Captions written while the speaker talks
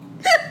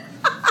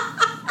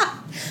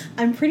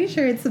I'm pretty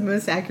sure it's the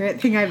most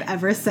accurate thing I've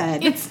ever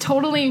said. It's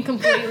totally and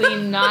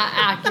completely not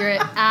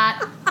accurate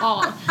at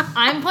all.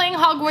 I'm playing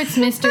Hogwarts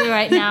Mystery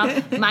right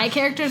now. My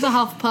character's a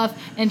Hufflepuff,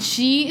 and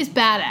she is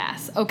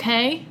badass,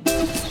 okay?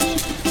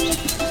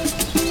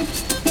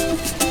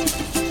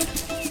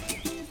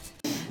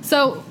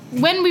 So,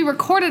 when we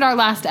recorded our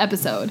last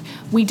episode,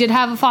 we did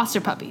have a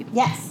foster puppy.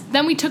 Yes.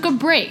 Then we took a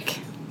break,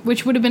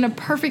 which would have been a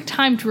perfect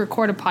time to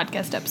record a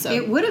podcast episode.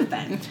 It would have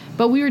been.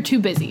 But we were too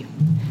busy.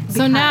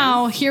 So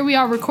now, here we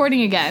are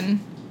recording again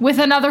with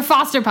another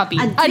foster puppy.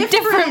 A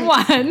different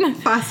one.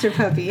 Foster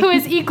puppy. Who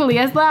is equally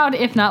as loud,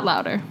 if not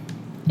louder.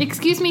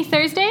 Excuse me,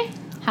 Thursday?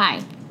 Hi.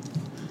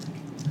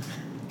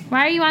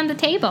 Why are you on the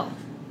table?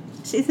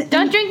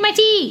 Don't drink my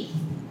tea!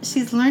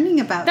 She's learning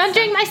about Don't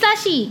drink my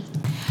slushie!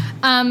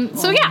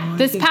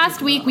 This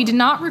past week we did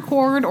not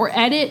record or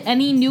edit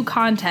any new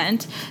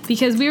content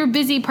because we were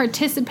busy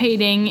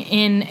participating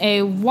in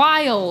a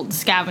wild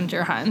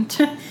scavenger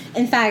hunt.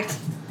 In fact,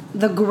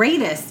 the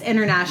greatest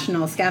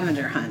international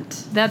scavenger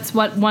hunt. That's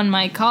what one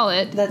might call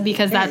it,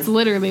 because that's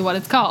literally what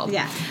it's called.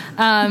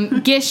 Yeah.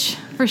 Gish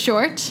for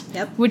short.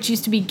 Yep. Which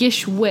used to be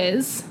Gish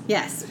Whiz.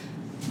 Yes.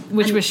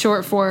 Which was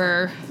short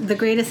for... The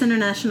greatest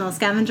international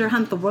scavenger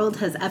hunt the world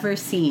has ever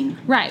seen.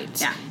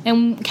 Right. Yeah.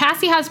 And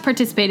Cassie has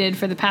participated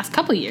for the past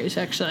couple years,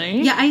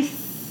 actually. Yeah, I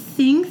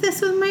think this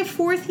was my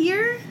 4th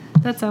year.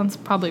 That sounds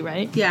probably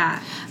right.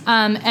 Yeah.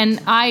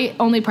 And I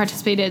only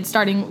participated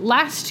starting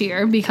last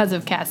year because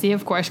of Cassie,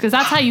 of course, because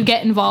that's how you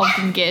get involved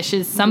in Gish,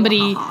 is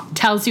somebody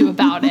tells you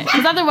about it.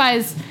 Because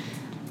otherwise,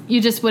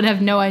 you just would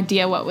have no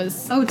idea what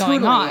was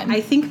going on.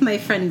 I think my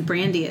friend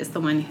Brandy is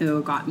the one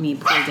who got me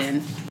pulled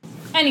in.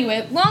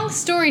 Anyway, long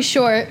story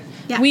short,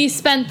 we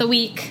spent the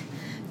week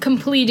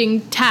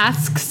completing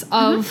tasks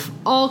of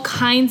all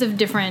kinds of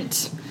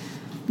different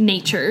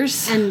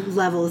natures. And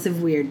levels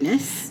of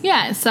weirdness.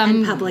 Yeah, some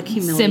and public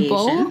humiliation.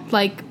 Simple,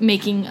 like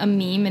making a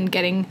meme and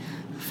getting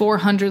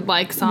 400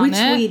 likes on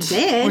it. Which we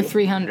did. Or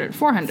 300.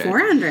 400.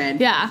 400.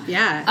 Yeah.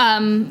 Yeah.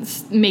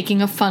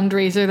 Making a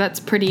fundraiser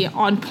that's pretty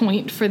on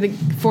point for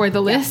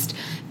the list.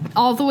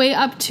 All the way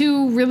up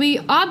to really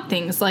odd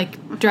things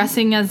like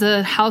dressing as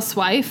a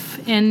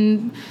housewife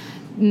and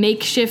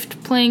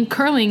makeshift playing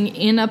curling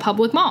in a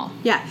public mall.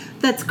 Yeah,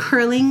 that's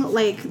curling,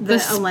 like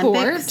the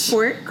Olympic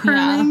sport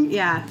curling.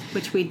 Yeah,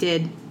 which we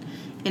did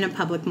in a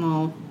public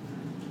mall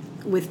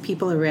with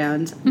people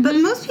around. Mm-hmm. But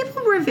most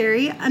people were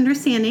very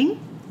understanding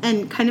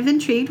and kind of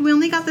intrigued. We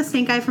only got the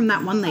stink eye from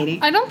that one lady.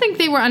 I don't think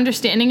they were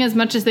understanding as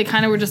much as they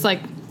kind of were just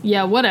like,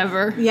 yeah,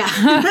 whatever.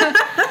 Yeah.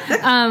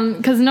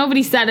 Because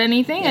nobody said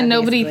anything and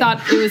nobody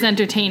thought it was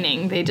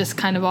entertaining. They just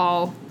kind of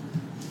all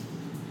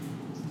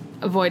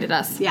avoided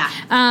us. Yeah.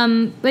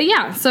 But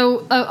yeah,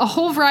 so a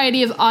whole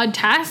variety of odd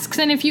tasks.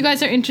 And if you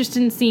guys are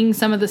interested in seeing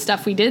some of the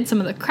stuff we did, some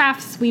of the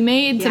crafts we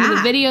made, some of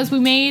the videos we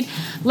made,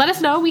 let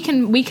us know. We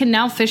can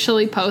now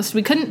officially post.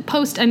 We couldn't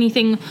post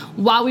anything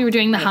while we were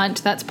doing the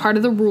hunt. That's part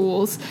of the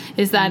rules,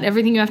 is that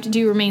everything you have to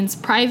do remains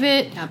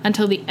private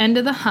until the end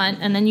of the hunt,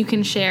 and then you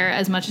can share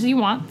as much as you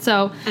want.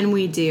 So, and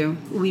we do.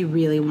 We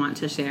really want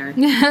to share.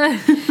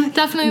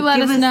 Definitely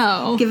let us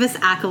know. Give us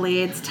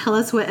accolades. Tell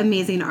us what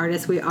amazing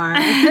artists we are.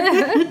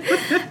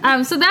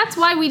 So that's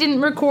why we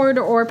didn't record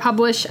or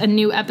publish a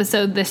new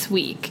episode this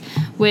week,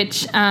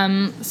 which,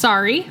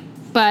 sorry,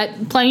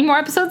 but plenty more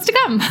episodes to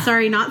come.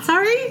 Sorry, not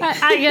sorry?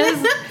 I guess.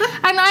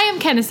 And I am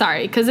kind of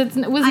sorry, because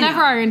it was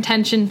never our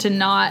intention to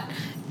not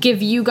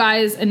give you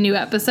guys a new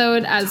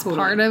episode as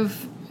part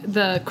of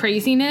the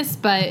craziness,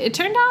 but it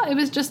turned out it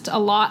was just a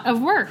lot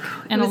of work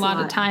and a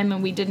lot of time,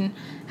 and we didn't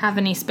have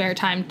any spare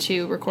time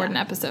to record an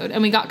episode,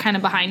 and we got kind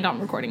of behind on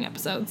recording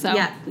episodes. So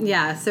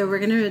so we're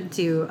gonna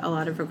do a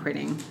lot of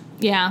recording.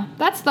 Yeah,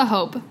 that's the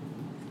hope.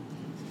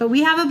 But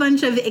we have a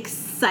bunch of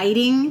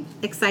exciting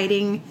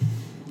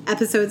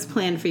episodes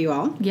planned for you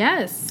all.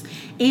 Yes.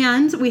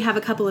 And we have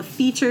a couple of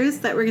features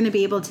that we're going to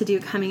be able to do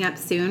coming up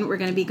soon. We're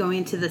going to be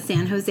going to the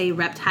San Jose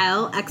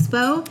Reptile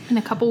Expo in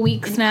a couple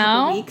weeks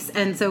now.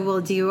 And so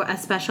we'll do a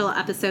special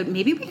episode.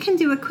 Maybe we can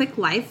do a quick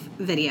live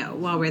video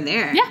while we're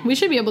there. Yeah, we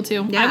should be able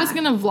to. Yeah. I was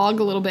going to vlog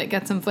a little bit,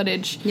 get some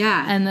footage.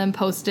 Yeah. And then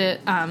post it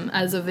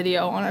as a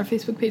video on our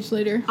Facebook page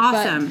later.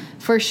 Awesome.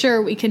 But for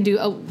sure, we can do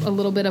a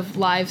little bit of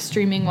live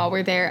streaming while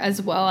we're there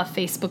as well, a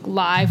Facebook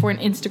Live or an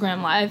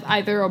Instagram Live,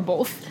 either or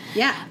both.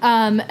 Yeah.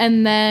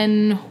 And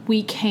then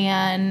we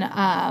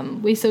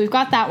can, we've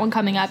got that one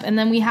coming up, and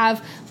then we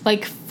have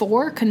like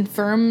 4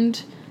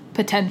 confirmed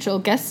potential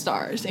guest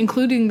stars,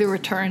 including the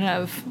return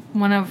of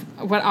one of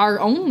our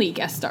only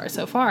guest stars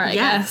so far, I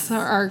guess.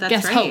 Our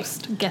guest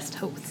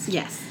hosts.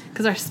 Yes.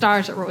 Because our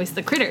stars are always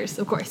the critters,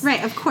 of course.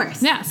 Right, of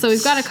course. Yeah, so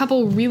we've got a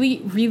couple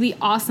really, really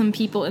awesome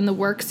people in the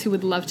works who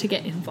would love to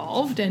get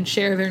involved and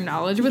share their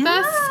knowledge with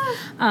us.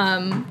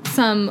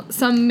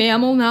 Some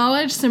mammal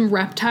knowledge, some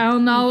reptile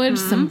knowledge,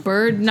 some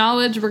bird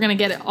knowledge. We're going to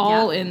get it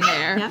all in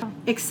there. Yep.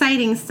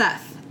 Exciting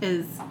stuff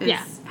is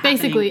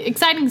basically,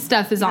 exciting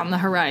stuff is on the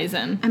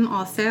horizon.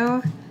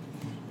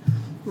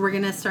 We're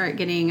going to start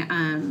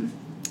getting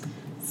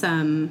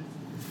some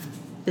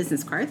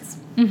business cards.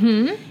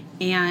 Mm-hmm.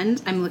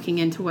 And I'm looking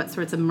into what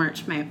sorts of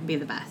merch might be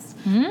the best.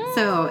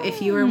 So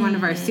if you are one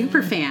of our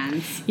super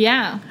fans,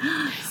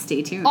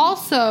 stay tuned.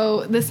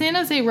 Also, the San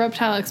Jose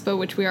Reptile Expo,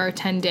 which we are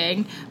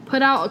attending,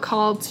 put out a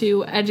call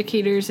to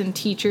educators and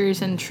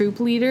teachers and troop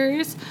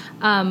leaders,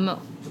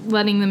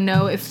 letting them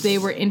know if they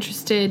were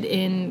interested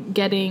in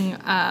getting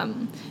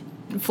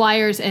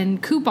flyers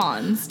and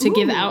coupons to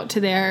give out to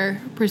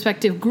their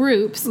respective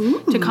groups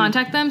to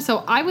contact them.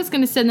 So I was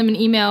going to send them an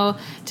email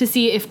to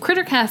see if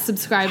Crittercast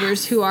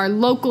subscribers who are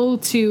local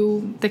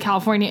to the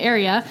California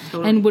area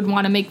and would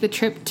want to make the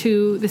trip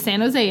to the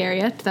San Jose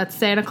area. That's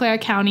Santa Clara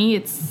County.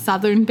 It's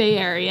Southern Bay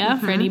Area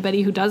for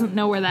anybody who doesn't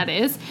know where that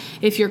is.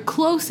 If you're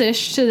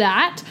close-ish to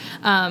that,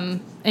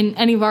 and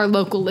any of our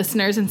local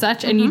listeners and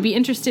such, and you'd be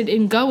interested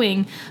in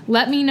going,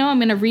 let me know. I'm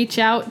going to reach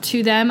out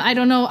to them. I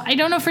don't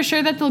know for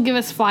sure that they'll give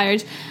us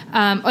flyers,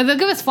 or they'll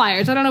give us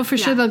flyers. I don't know for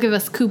sure they'll give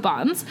us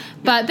coupons,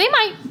 but they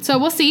might. So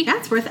we'll see.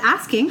 That's worth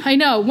asking. I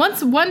know.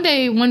 One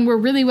day when we're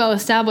really well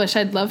established,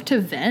 I'd love to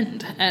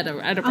vend at a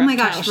reptile Oh my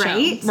gosh, show.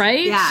 right?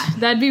 Right? Yeah.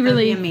 That'd be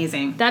really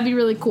amazing. That'd be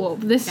really cool.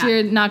 This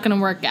year, not going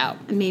to work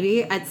out.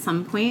 Maybe at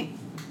some point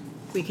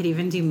we could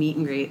even do meet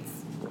and greets.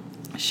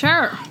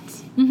 Sure.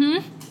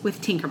 With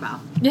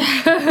Tinkerbell.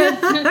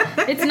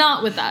 It's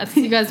not with us.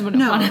 You guys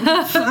wouldn't want it.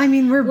 I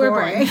mean, we're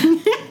boring.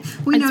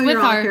 We know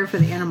you're all here for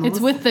the animals. It's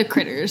with the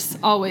critters.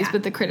 Always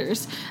with the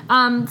critters.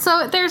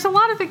 So there's a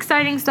lot of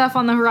exciting stuff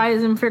on the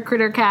horizon for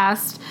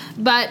Crittercast.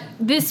 But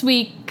this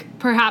week,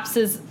 perhaps,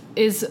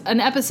 is an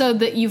episode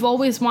that you've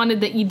always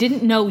wanted that you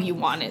didn't know you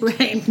wanted.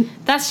 Right.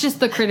 That's just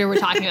the critter we're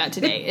talking about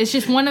today. It's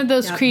just one of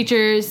those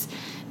creatures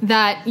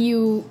that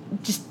you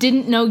just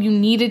didn't know you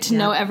needed to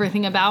know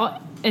everything about.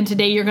 And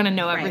today you're going to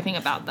know everything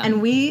about them. And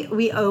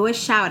we owe a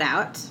shout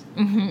out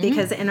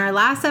because in our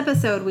last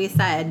episode we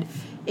said,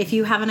 if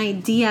you have an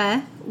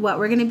idea what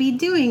we're going to be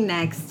doing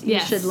next, you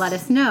should let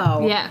us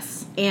know.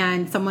 Yes.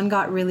 And someone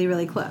got really,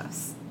 really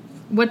close.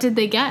 What did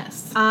they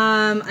guess?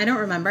 I don't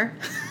remember.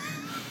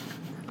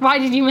 Why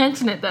did you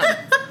mention it though?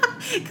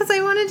 Because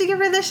I wanted to give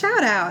her the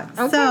shout out.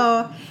 Okay.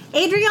 So,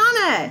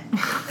 Adriana,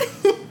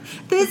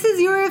 this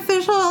is your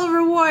official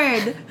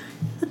reward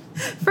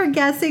for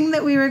guessing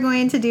that we were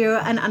going to do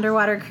an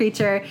underwater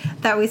creature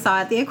that we saw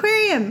at the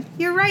aquarium.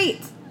 You're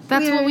right.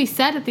 That's what we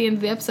said at the end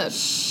of the episode.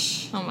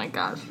 Shh. Oh my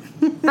gosh.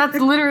 That's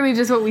literally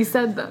just what we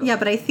said, though. Yeah,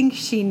 but I think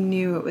she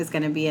knew it was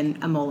going to be a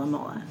mola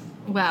mola.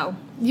 Wow.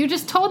 You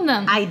just told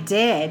them. I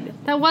did.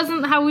 That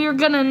wasn't how we were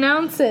going to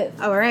announce it.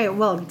 All right.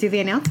 Well, do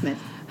the announcement.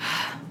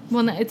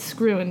 Well, no, it's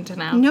ruined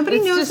now. Nobody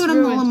knows what a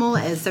mola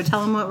mola is, so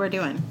tell them what we're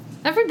doing.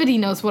 Everybody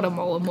knows what a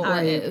mola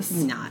mola is.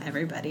 Not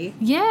everybody.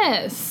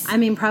 Yes. I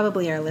mean,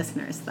 probably our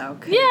listeners, though.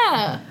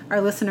 Yeah. Our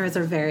listeners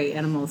are very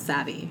animal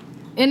savvy.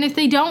 And if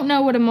they don't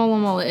know what a mola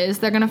mola is,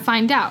 they're going to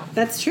find out.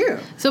 That's true.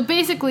 So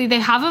basically, they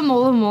have a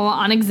mola mola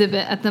on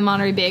exhibit at the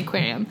Monterey Bay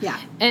Aquarium. Yeah.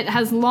 It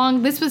has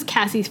this was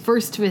Cassie's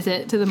first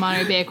visit to the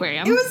Monterey Bay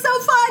Aquarium. It was so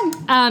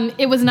fun!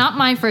 It was not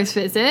my first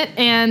visit,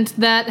 and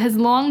that has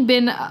long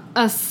been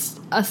a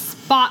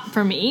spot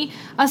for me.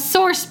 A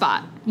sore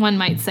spot, one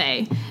might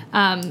say.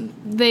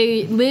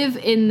 They live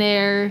in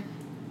their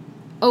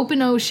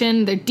open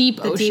ocean, their deep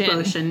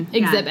ocean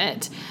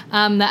exhibit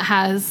that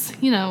has,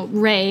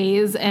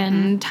 rays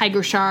and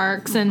tiger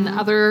sharks and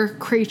other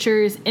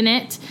creatures in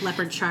it.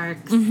 Leopard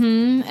sharks.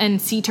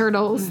 And sea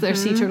turtles.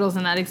 There's sea turtles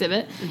in that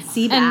exhibit. And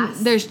sea bass.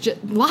 And there's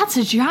lots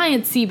of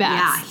giant sea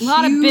bass. Yeah, a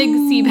lot of big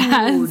sea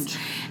bass.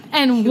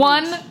 And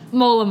one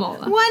mola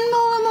mola. One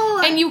mola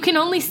mola. And you can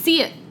only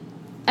see it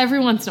every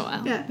once in a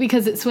while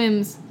because it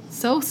swims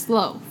so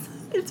slow.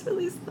 It's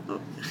really slow.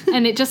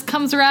 And it just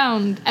comes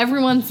around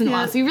every once in a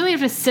while. So you really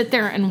have to sit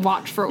there and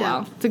watch for a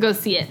while to go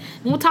see it.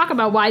 And we'll talk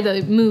about why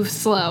they move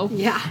slow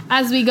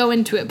as we go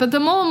into it. But the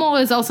mola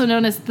mola is also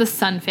known as the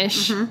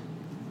sunfish.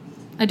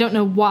 I don't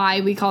know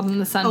why we call them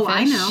the sunfish. Oh,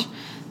 I know.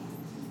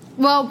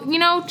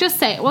 Well, just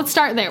say it. Let's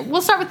start there.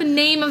 We'll start with the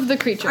name of the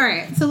creature. All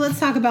right, so let's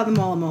talk about the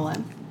mola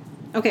mola.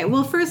 Okay,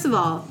 well, first of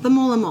all, the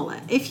mola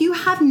mola. If you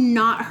have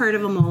not heard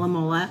of a mola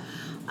mola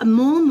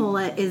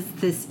is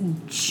this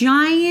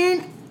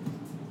giant,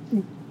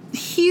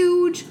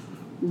 huge,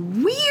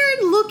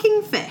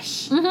 weird-looking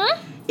fish.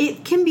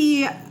 It can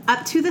be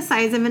up to the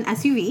size of an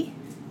SUV.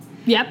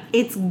 Yep.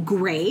 It's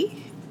gray.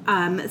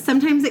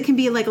 Sometimes it can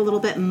be like a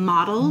little bit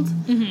mottled.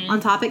 On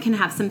top, it can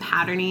have some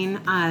patterning.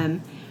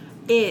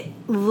 It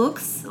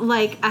looks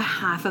like a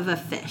half of a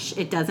fish.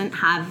 It doesn't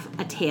have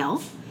a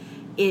tail.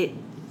 It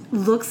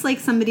looks like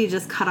somebody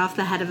just cut off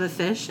the head of a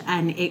fish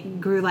and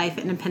it grew life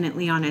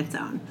independently on its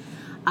own.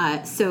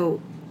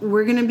 So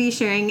we're going to be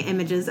sharing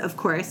images, of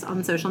course,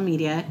 on social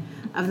media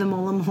of the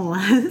mola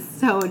mola.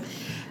 So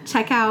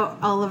check out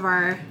all of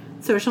our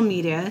social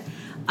media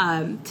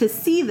to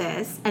see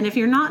this. And if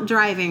you're not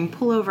driving,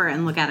 pull over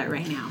and look at it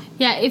right now.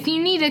 Yeah, if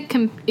you need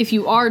if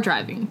you are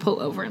driving,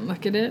 pull over and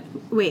look at it.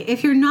 Wait,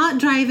 if you're not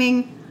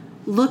driving,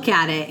 look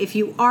at it. If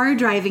you are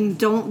driving,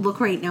 don't look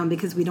right now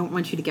because we don't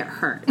want you to get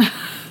hurt.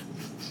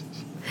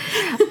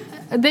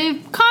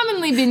 They've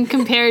commonly been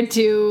compared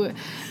to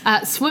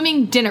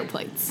Swimming dinner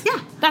plates. Yeah.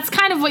 That's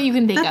kind of what you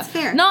can think That's of.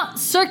 fair. Not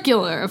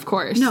circular, of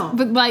course. No.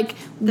 But like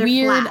They're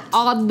weird, flat.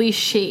 oddly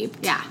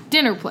shaped Yeah.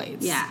 dinner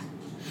plates. Yeah.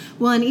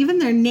 Well, and even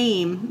their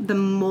name, the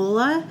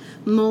mola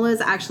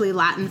is actually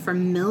Latin for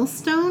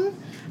millstone,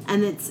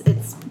 and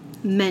it's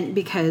meant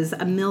because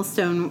a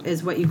millstone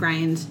is what you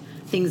grind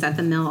things at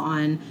the mill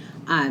on,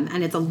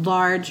 and it's a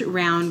large,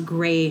 round,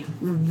 gray,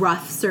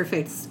 rough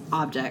surface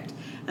object.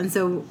 And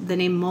so the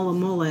name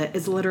mola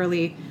is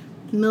literally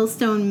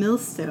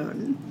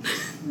millstone.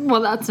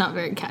 Well, that's not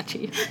very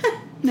catchy.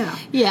 No.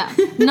 Yeah.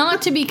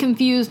 Not to be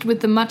confused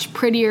with the much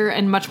prettier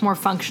and much more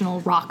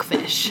functional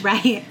rockfish.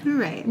 Right.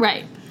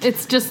 Right.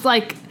 It's just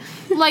like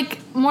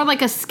more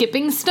like a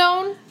skipping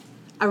stone.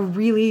 A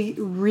really,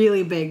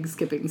 really big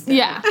skipping stone.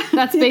 Yeah,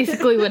 that's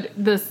basically what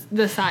the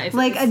size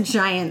like is. a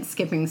giant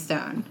skipping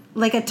stone.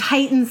 Like a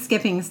Titan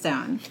skipping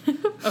stone.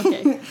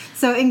 Okay.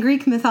 So in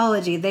Greek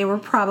mythology, they were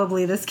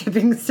probably the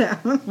skipping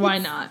stone. Why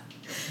not?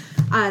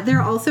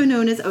 They're also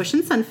known as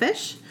ocean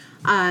sunfish.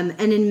 And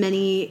in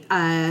many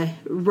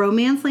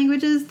Romance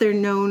languages, they're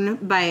known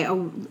by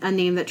a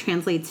name that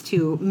translates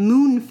to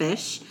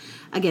moonfish.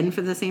 Again,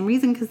 for the same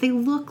reason, because they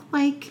look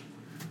like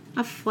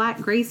a flat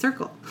gray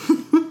circle.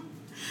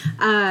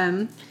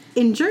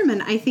 In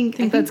German, I think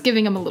that's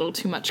giving them a little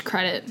too much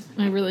credit.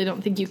 I really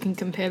don't think you can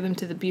compare them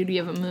to the beauty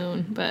of a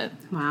moon, but...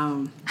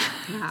 Wow.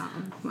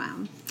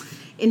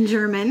 In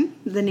German,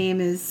 the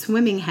name is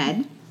swimming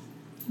head.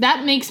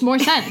 That makes more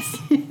sense.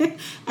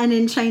 And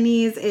in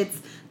Chinese,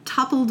 it's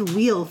toppled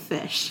wheel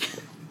fish.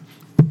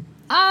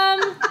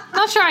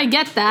 Not sure I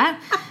get that.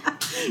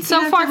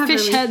 So far,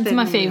 fish head's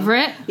my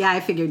favorite. Yeah,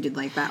 I figured you'd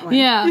like that one.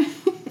 Yeah.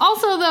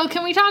 Also, though,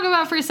 can we talk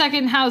about for a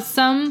second how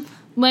some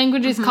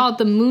languages call it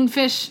the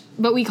moonfish,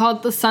 but we call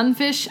it the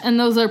sunfish, and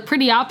those are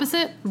pretty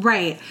opposite?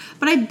 Right.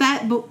 But I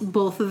bet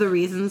both of the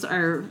reasons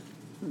are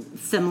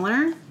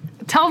similar.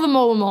 Tell the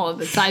mola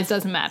that size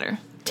doesn't matter.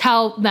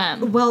 Tell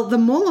them. Well, the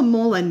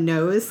mola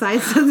knows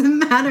size doesn't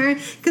matter,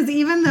 because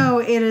even though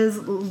it is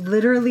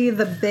literally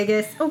the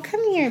biggest... Oh,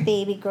 come here,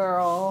 baby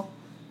girl.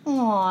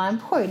 Aw,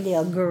 poor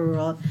little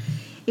girl.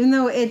 Even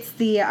though it's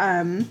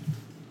the...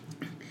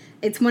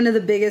 It's one of the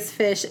biggest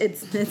fish.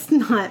 It's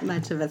not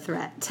much of a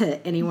threat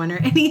to anyone or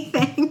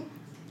anything.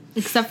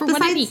 Except for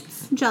Besides what it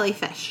eats.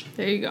 Jellyfish.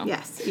 There you go.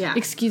 Yes, yeah.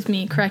 Excuse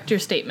me, correct your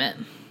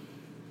statement.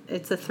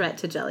 It's a threat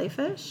to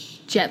jellyfish?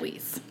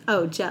 Jellies.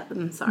 Oh,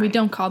 I'm sorry. We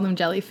don't call them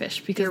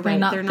jellyfish because they're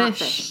not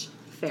fish.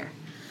 Fair.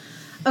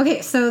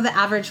 Okay, so the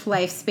average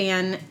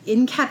lifespan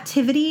in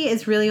captivity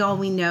is really all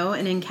we know.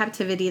 And in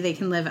captivity, they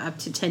can live up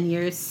to 10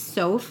 years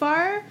so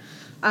far.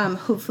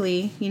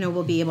 Hopefully,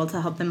 we'll be able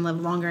to help them live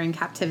longer in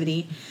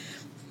captivity.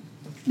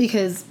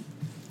 Because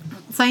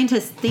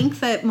scientists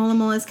think that mola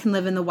molas can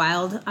live in the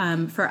wild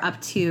for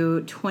up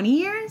to 20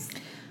 years.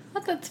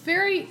 Well, that's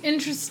very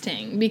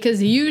interesting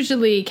because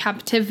usually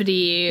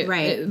captivity,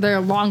 they're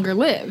longer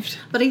lived.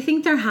 But I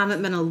think there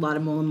haven't been a lot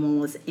of mola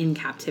molas in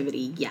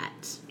captivity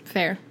yet.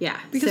 Fair. Yeah.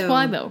 Because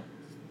why though?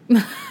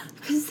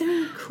 Because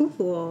they're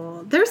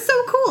cool. They're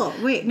so cool.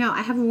 Wait, no,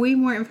 I have way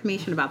more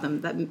information about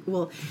them that it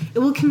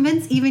will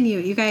convince even you.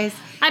 You guys.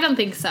 I don't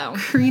think so.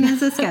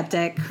 Karina's a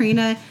skeptic.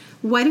 Karina,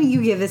 why don't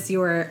you give us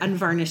your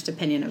unvarnished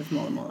opinion of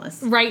mola molas?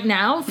 Right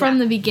now, from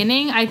the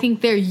beginning, I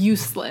think they're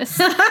useless.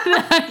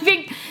 I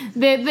think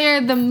that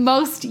they're the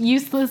most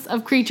useless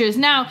of creatures.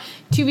 Now,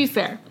 to be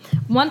fair,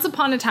 once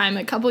upon a time,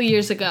 a couple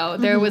years ago,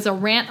 there was a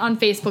rant on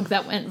Facebook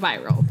that went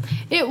viral.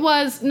 It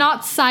was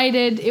not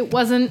cited. It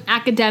wasn't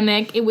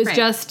academic. It was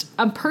just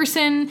a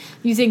person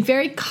using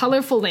very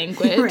colorful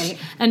language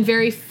and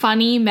very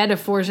funny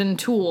metaphors and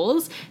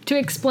tools to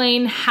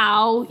explain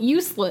how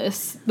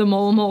useless the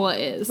mola mola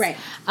is. Right.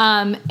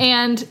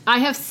 And I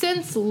have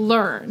since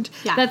learned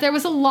that there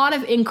was a lot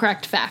of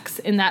incorrect facts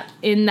in that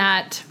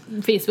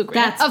Facebook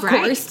rant. That's of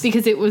course,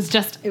 because it was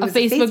just a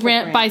Facebook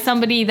rant by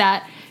somebody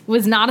that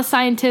was not a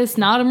scientist,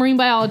 not a marine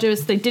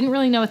biologist. They didn't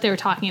really know what they were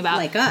talking about.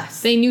 Like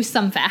us. They knew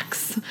some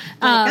facts.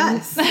 Like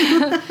us.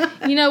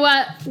 You know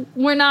what?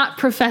 We're not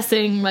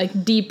professing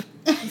deep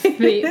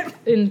faith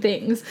in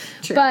things.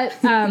 True. But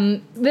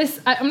I'm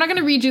not going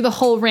to read you the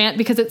whole rant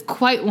because it's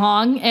quite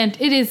long and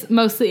it is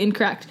mostly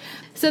incorrect.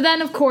 So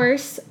then, of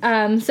course,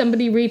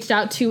 somebody reached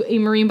out to a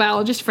marine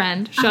biologist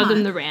friend, showed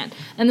them the rant,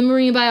 and the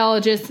marine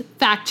biologist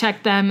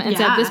fact-checked them and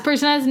said, this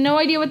person has no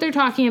idea what they're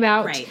talking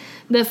about. Right.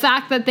 The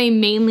fact that they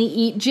mainly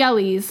eat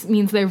jellies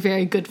means they're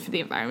very good for the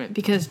environment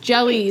because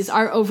jellies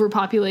are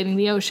overpopulating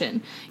the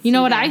ocean. You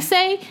know what I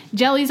say?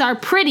 Jellies are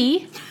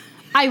pretty.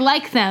 I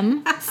like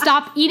them.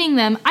 Stop eating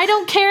them. I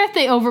don't care if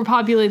they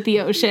overpopulate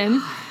the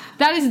ocean.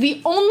 That is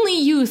the only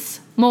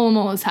use mola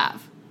molas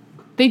have.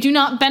 They do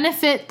not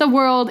benefit the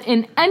world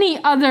in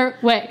any other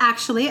way.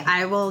 Actually,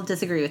 I will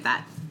disagree with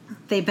that.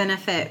 They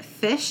benefit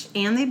fish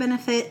and they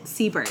benefit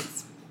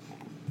seabirds.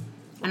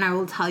 And I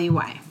will tell you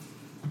why.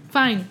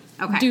 Fine.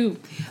 Okay. Do.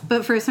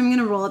 But first I'm going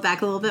to roll it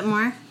back a little bit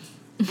more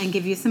and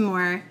give you some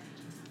more,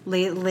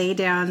 lay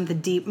down the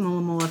deep mola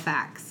mola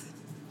facts.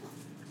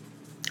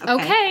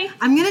 Okay.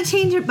 I'm going to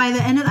change it by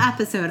the end of the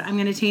episode. I'm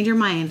going to change your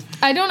mind.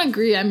 I don't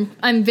agree.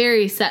 I'm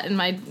very set in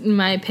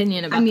my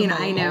opinion about the Mola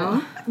Mola. I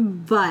know,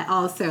 but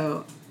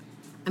also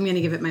I'm going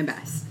to give it my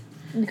best.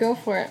 Go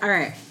for it. All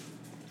right.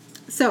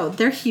 So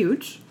they're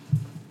huge.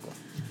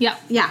 Yeah.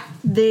 Yeah.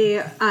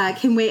 They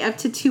can weigh up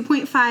to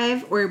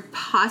 2.5 or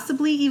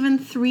possibly even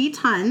 3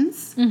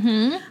 tons.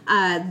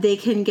 Mm-hmm. They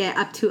can get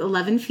up to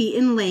 11 feet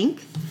in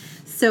length.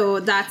 So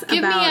that's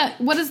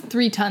what is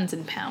 3 tons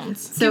in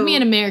pounds? So, give me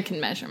an American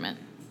measurement.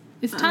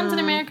 Is tons an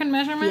American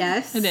measurement?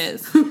 Yes. It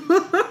is.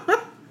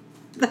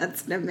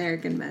 That's an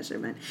American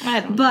measurement.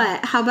 I don't know.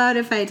 But how about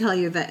if I tell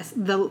you this?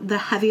 The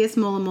heaviest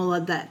Mola Mola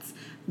that's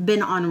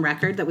been on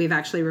record that we've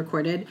actually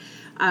recorded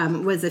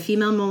was a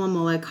female Mola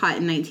Mola caught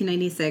in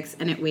 1996,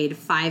 and it weighed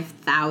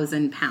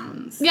 5,000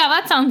 pounds. Yeah,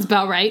 that sounds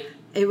about right.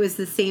 It was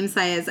the same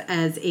size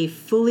as a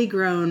fully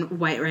grown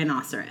white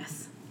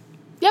rhinoceros.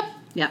 Yep.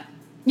 Yep.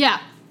 Yeah.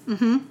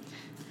 Mm-hmm.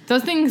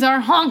 Those things are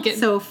honking.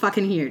 So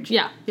fucking huge.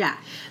 Yeah. Yeah.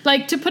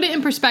 Like, to put it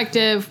in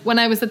perspective, when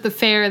I was at the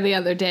fair the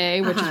other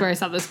day, which is where I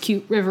saw those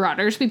cute river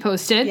otters we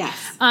posted.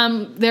 Yes.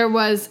 There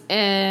was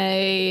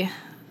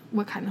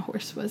what kind of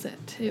horse was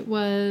it? It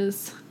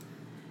was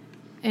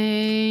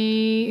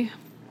a...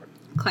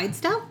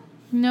 Clydesdale?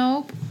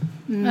 Nope.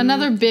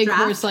 Another big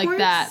horse like horse?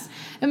 that.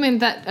 I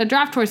mean, a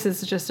draft horse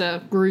is just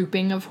a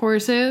grouping of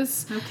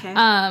horses. Okay.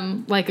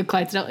 Like a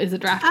Clydesdale is a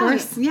draft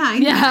horse. Yeah, I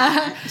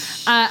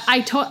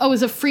know. It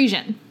was a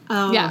Friesian.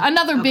 Oh. Yeah,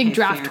 another big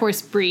draft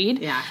horse breed.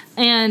 Yeah.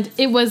 And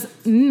it was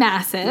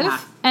massive. Yeah.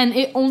 And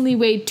it only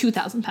weighed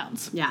 2,000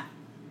 pounds. Yeah.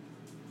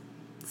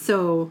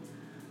 So,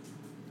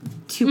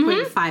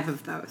 2.5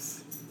 of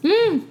those.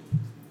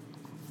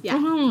 Yeah.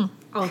 Mm-hmm.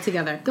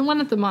 Altogether. The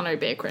one at the Monterey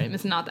Bay Aquarium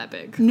is not that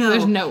big. No.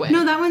 There's no way.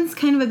 No, that one's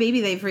kind of a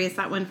baby. They've raised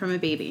that one from a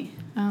baby.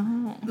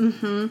 Oh.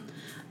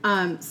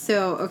 Mm-hmm.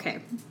 So,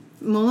 okay.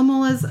 Mola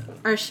Molas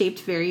are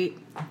shaped very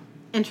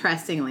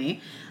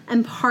interestingly.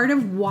 And part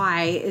of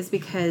why is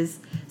because...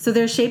 So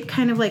they're shaped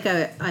kind of like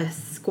a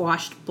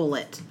squashed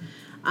bullet.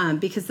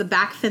 Because the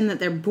back fin that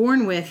they're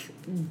born with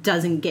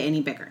doesn't get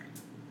any bigger.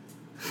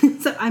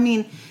 So, I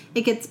mean...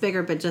 It gets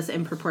bigger, but just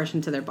in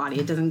proportion to their body.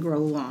 It doesn't grow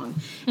long.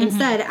 Mm-hmm.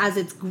 Instead,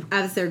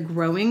 as they're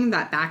growing,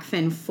 that back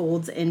fin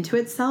folds into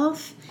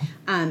itself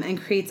and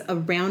creates a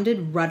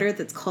rounded rudder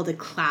that's called a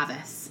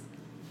clavis.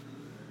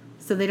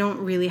 So they don't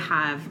really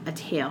have a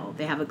tail.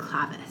 They have a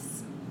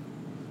clavis.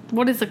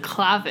 What is a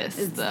clavis,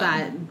 It's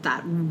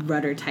that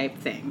rudder type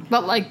thing.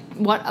 But, like,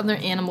 what other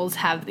animals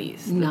have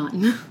these?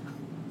 None.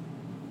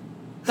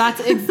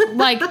 That's,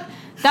 like,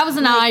 that was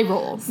an eye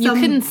roll. You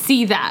couldn't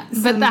see that.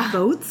 But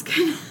boats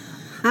can...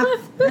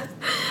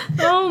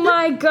 Oh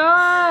my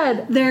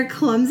god! They're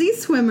clumsy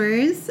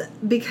swimmers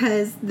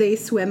because they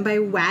swim by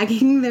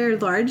wagging their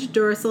large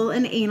dorsal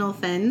and anal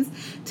fins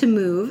to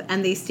move,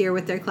 and they steer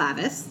with their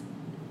clavis.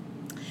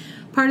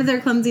 Part of their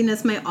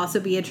clumsiness might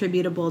also be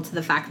attributable to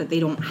the fact that they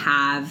don't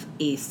have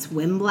a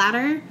swim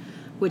bladder,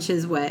 which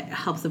is what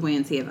helps the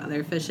buoyancy of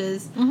other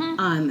fishes.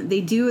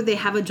 Mm-hmm. They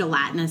have a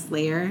gelatinous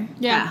layer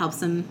that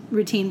helps them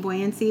retain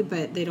buoyancy,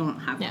 but they don't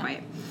have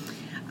quite.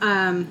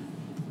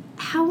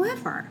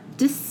 However,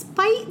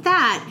 despite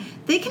that,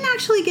 they can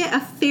actually get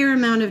a fair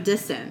amount of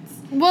distance.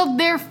 Well,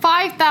 they're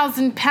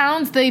 5,000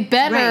 pounds. They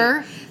better.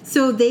 Right.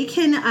 So they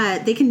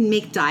can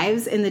make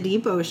dives in the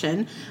deep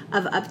ocean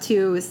of up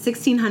to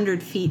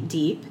 1,600 feet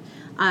deep.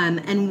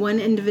 And one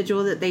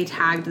individual that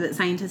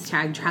scientists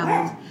tagged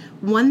traveled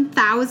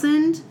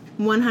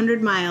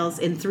 1,100 miles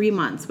in 3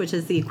 months, which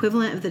is the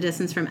equivalent of the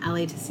distance from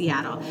LA to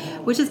Seattle,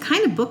 which is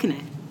kind of booking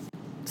it.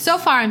 So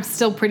far, I'm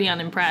still pretty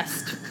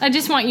unimpressed. I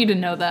just want you to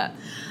know that.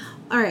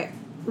 All right.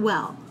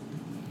 Well,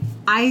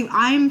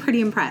 I'm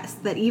pretty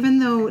impressed that even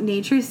though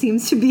nature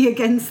seems to be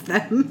against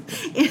them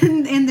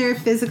in their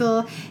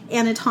physical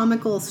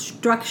anatomical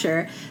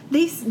structure,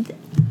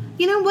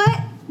 you know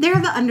what? They're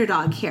the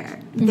underdog here.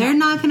 No. They're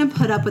not going to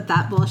put up with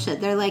that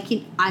bullshit. They're like,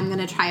 I'm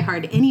going to try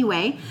hard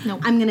anyway.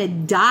 Nope. I'm going to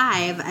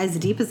dive as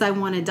deep as I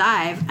want to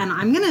dive, and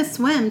I'm going to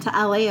swim to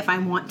LA if I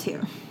want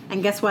to.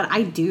 And guess what?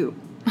 I do.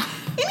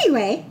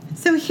 Anyway,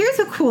 so here's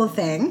a cool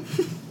thing.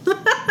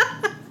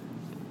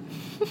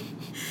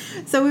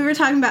 So we were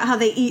talking about how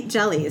they eat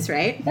jellies,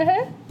 right?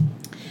 Mm-hmm.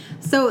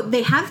 So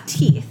they have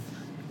teeth,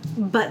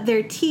 but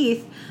their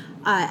teeth,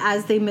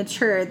 as they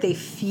mature, they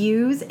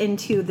fuse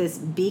into this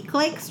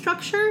beak-like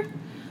structure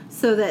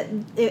so that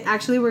it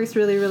actually works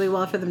really, really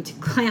well for them to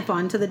clamp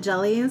onto the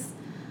jellies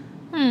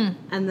and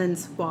then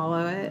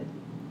swallow it.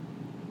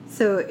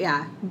 So,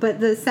 yeah. But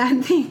the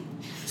sad thing...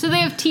 So they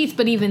have teeth,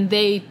 but even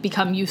they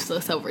become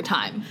useless over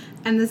time.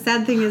 And the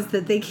sad thing is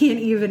that they can't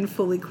even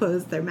fully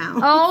close their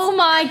mouth. Oh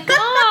my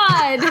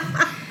god!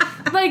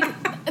 Like,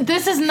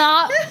 this is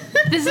not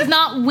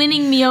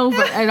winning me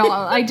over at all.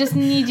 I just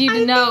need you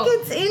to know. I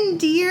think it's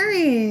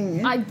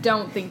endearing. I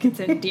don't think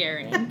it's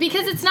endearing.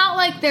 Because it's not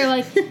like they're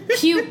like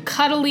cute,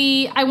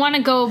 cuddly, I want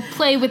to go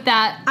play with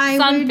that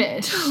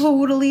sunfish. I would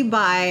totally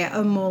buy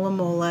a Mola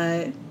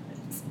Mola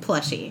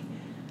plushie.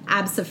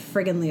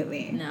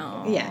 Abso-friggin-lutely.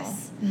 No.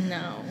 Yes.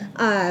 No.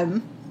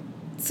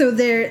 So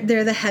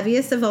they're the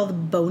heaviest of all the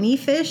bony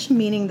fish,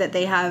 meaning that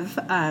they have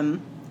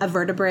a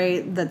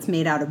vertebrae that's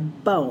made out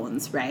of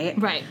bones, right?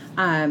 Right.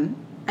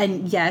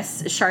 And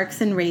yes, sharks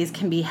and rays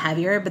can be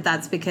heavier, but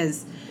that's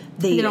because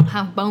they don't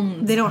have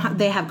bones.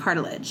 They have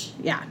cartilage.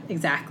 Yeah,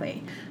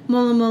 exactly.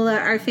 Mola mola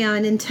are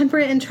found in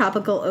temperate and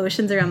tropical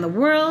oceans around the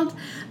world.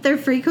 They're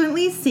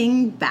frequently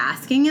seen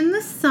basking in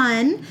the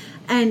sun,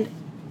 and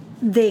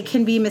they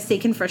can be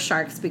mistaken for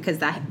sharks because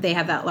they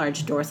have that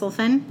large dorsal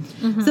fin.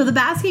 Mm-hmm. So the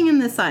basking in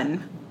the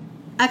sun,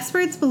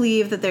 experts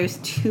believe that there's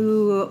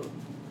 2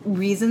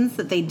 reasons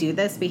that they do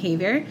this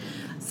behavior.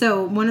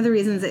 So one of the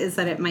reasons is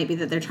that it might be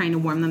that they're trying to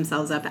warm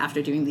themselves up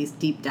after doing these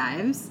deep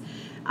dives.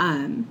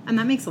 And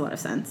that makes a lot of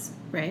sense,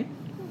 right?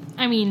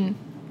 I mean,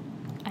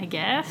 I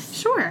guess.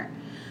 Sure.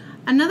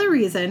 Another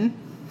reason.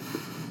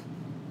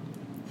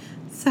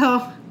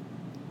 So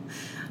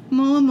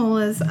mola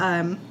molas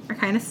are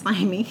kind of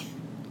slimy.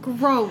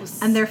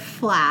 Gross. And they're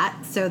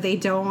flat, so they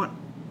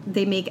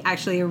make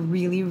actually a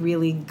really,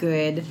 really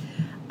good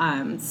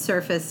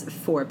surface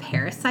for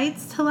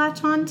parasites to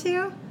latch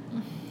onto.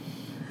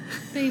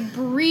 They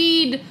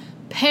breed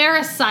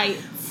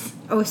parasites.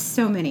 Oh,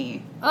 so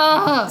many.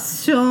 Ugh.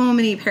 So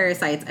many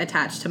parasites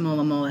attached to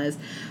mola molas.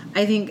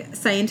 I think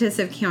scientists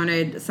have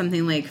counted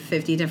something like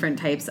 50 different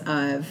types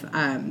of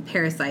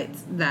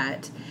parasites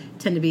that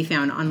tend to be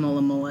found on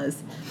mola molas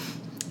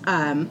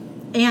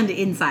and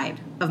inside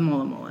of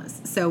mola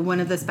molas. So one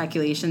of the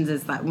speculations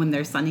is that when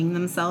they're sunning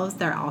themselves,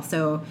 they're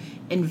also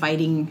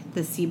inviting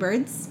the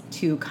seabirds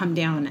to come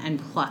down and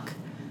pluck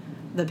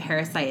the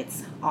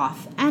parasites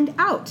off and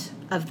out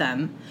of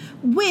them,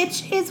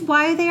 which is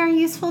why they are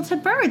useful to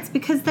birds,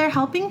 because they're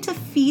helping to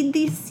feed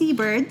these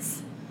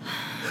seabirds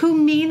who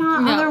may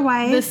not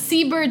otherwise. The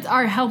seabirds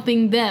are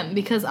helping them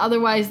because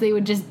otherwise they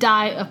would just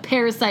die of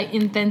parasite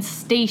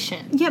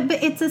infestation. Yeah,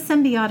 but it's a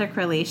symbiotic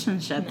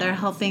relationship. They're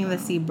helping the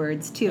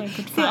seabirds too.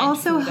 They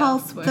also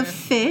help the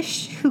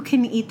fish who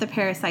can eat the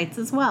parasites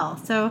as well.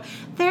 So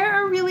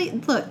they're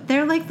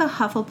they're like the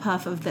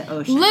Hufflepuff of the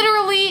ocean.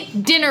 Literally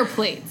dinner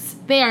plates.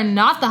 They are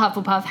not the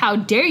Hufflepuff. How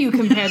dare you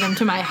compare them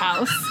to my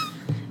house?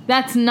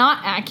 That's not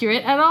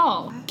accurate at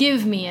all.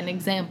 Give me an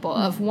example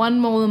of one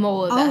mola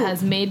mola that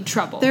has made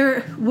trouble.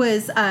 There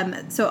was,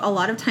 so a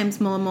lot of times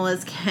mola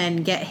molas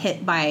can get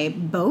hit by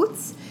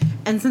boats,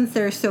 and since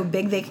they're so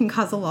big, they can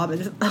cause a lot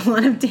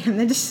of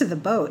damage to the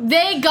boat.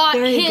 They got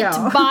hit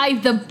by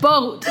the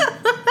boat.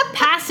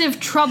 Passive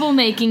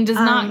troublemaking does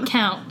not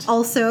count.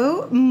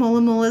 Also,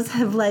 mola molas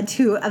have led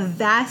to a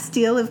vast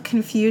deal of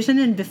confusion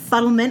and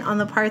befuddlement on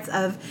the parts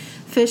of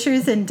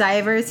fishers and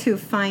divers who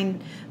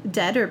find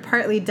dead or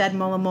partly dead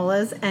mola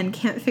molas and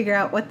can't figure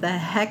out what the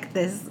heck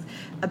this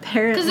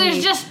apparently... Because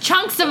there's just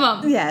chunks of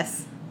them.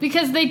 Yes.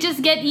 Because they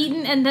just get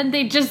eaten and then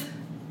they just...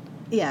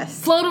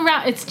 Yes. Float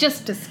around. It's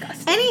just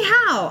disgusting.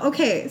 Anyhow,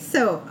 okay,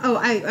 so,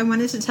 I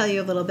wanted to tell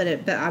you a little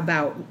bit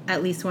about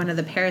at least one of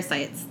the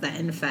parasites that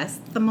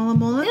infest the mola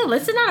mola. Ew,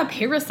 this is not a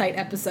parasite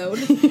episode.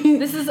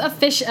 This is a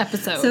fish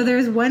episode. So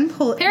there's one...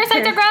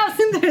 Parasites are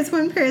gross! There's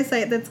one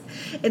parasite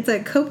it's a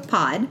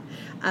copepod,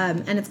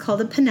 and it's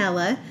called a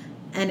panella,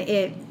 and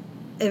it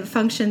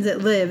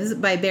lives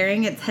by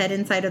burying its head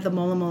inside of the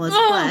mola mola's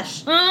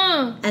flesh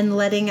and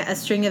letting a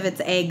string of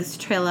its eggs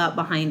trail out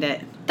behind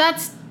it.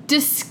 That's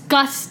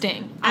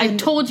disgusting. I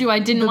told you I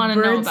didn't want to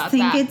know about that. The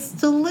birds think it's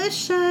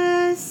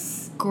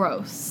delicious.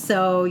 Gross.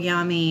 So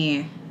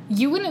yummy.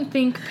 You wouldn't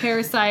think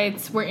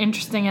parasites were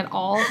interesting at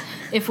all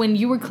if when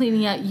you were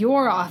cleaning out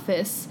your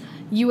office,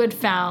 you had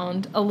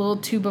found a little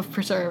tube of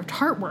preserved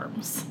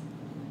heartworms.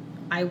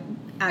 I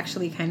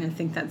actually kind of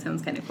think that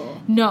sounds kind of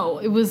cool. No,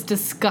 it was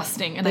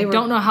disgusting, and I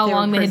don't know how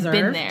long they had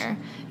been there.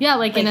 Yeah,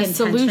 like in a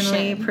solution.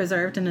 Intentionally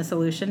preserved in a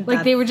solution.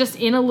 Like they were just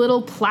in a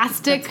little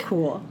plastic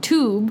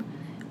tube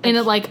in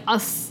a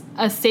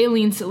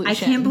saline solution. I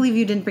can't believe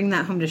you didn't bring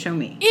that home to show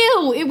me.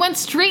 Ew, it went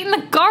straight in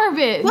the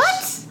garbage.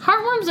 What?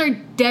 Heartworms are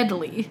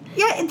deadly.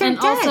 Yeah, they're dead. And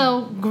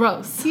also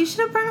gross. You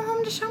should have brought them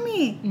home to show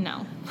me.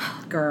 No.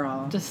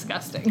 Girl.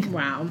 Disgusting.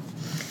 Wow.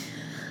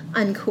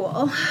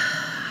 Uncool.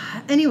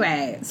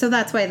 Anyway, so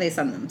that's why they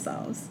sun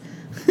themselves.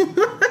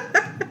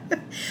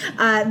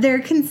 They're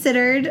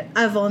considered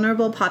a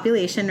vulnerable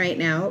population right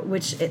now,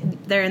 which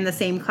they're in the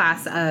same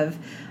class of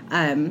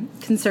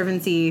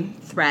conservancy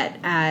threat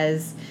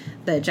as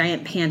the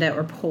giant panda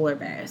or polar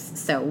bears.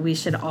 So we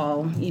should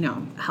all,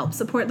 help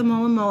support the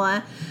mola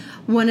mola.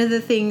 One of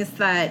the things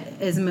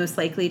that is most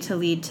likely to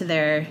lead to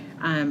their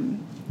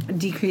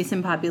decrease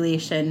in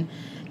population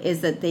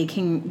is that they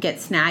can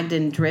get snagged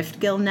in drift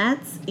gill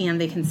nets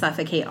and they can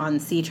suffocate on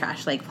sea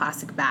trash like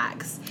plastic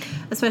bags,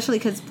 especially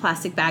because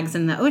plastic bags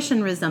in the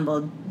ocean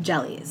resemble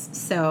jellies,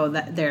 so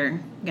that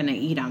they're going to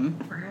eat them.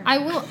 I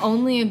will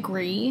only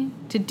agree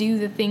to do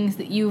the things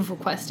that you've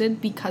requested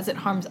because it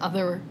harms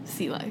other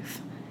sea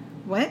life.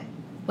 What?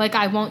 Like,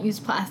 I won't use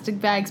plastic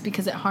bags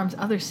because it harms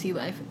other sea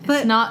life. But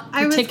it's not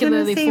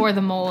particularly for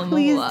the mola mola.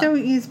 Please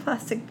don't use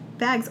plastic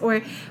bags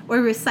or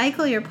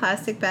recycle your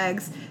plastic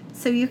bags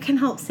so you can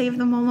help save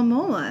the mola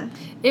mola.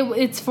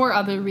 It's for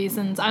other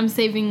reasons. I'm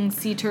saving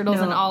sea turtles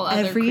and all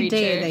other every creatures.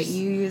 day that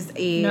you use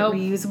a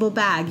reusable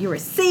bag, you are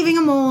saving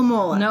a mola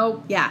mola.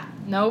 Nope. Yeah.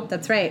 Nope.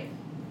 That's right.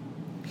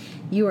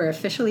 You are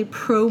officially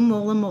pro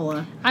mola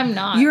mola. I'm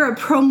not. You're a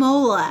pro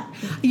mola.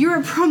 You're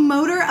a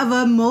promoter of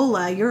a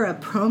mola. You're a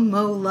pro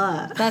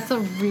mola. That's a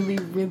really,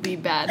 really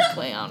bad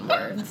play on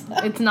words.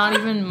 It's not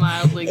even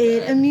mildly good.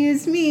 It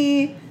amused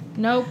me.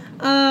 Nope.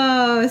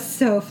 Oh,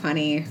 so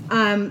funny.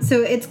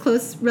 So it's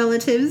close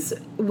relatives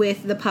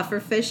with the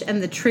pufferfish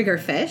and the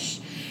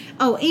triggerfish.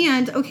 Oh,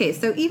 and, okay,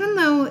 so even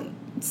though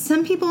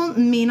some people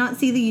may not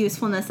see the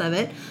usefulness of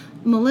it,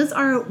 molas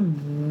are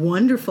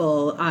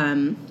wonderful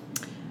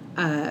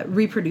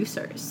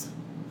reproducers.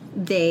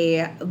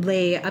 They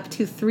lay up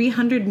to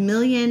 300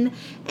 million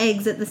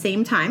eggs at the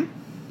same time.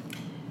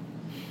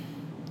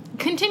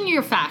 Continue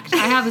your fact.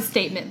 I have a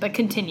statement, but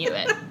continue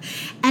it.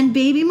 And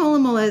baby mola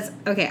molas,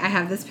 okay, I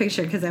have this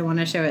picture because I want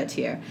to show it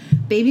to you.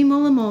 Baby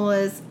mola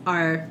molas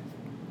are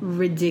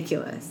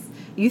ridiculous.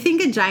 You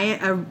think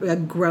a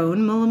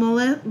grown mola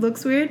mola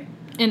looks weird?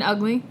 And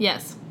ugly?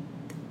 Yes.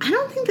 I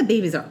don't think the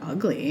babies are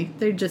ugly.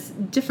 They're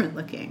just different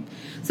looking.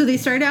 So they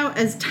start out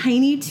as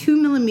tiny 2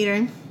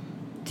 millimeter,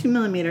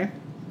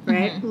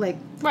 right? Mm-hmm. Like,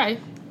 right.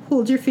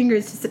 Hold your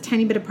fingers just a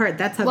tiny bit apart.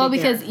 That's how. Well,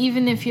 because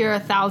even if you're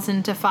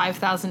 1,000 to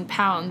 5,000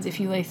 pounds,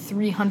 if you lay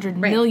 300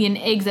 million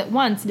eggs at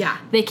once,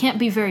 they can't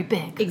be very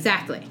big.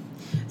 Exactly.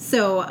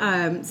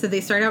 So, so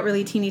they start out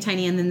really teeny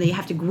tiny, and then they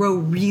have to grow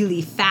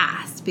really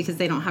fast because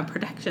they don't have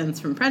protections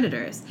from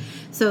predators.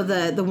 So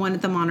the one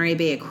at the Monterey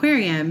Bay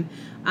Aquarium,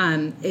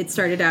 it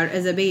started out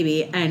as a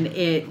baby, and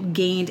it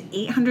gained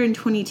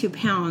 822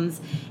 pounds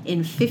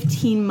in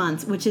 15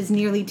 months, which is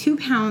nearly 2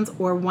 pounds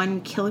or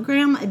 1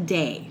 kilogram a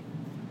day.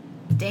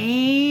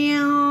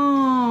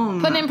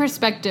 Damn. Put in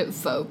perspective,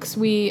 folks.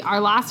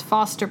 Our last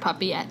foster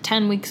puppy at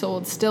 10 weeks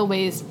old still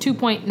weighs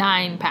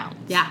 2.9 pounds.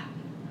 Yeah.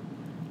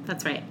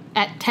 That's right.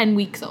 At 10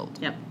 weeks old.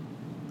 Yep.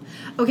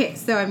 Okay,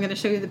 so I'm going to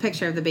show you the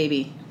picture of the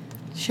baby.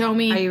 Show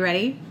me. Are you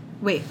ready?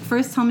 Wait,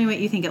 first tell me what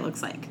you think it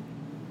looks like.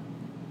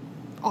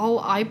 All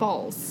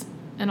eyeballs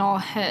and all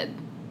head.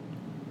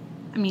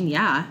 I mean,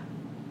 yeah.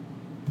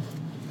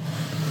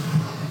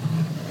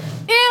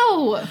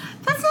 Ew!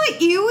 That's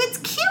not ew, it's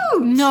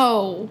cute.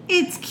 No.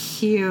 It's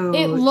cute.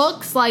 It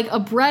looks like a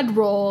bread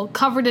roll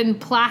covered in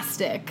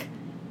plastic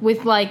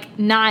with, like,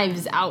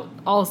 knives out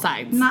all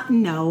sides.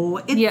 No.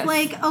 It's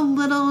like a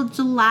little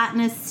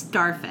gelatinous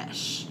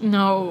starfish.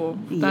 No,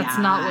 that's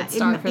not what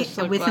starfish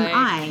look with like. With an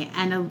eye,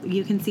 and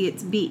you can see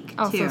its beak,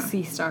 also too. Also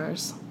sea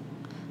stars.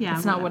 Yeah,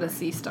 that's not what a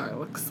sea star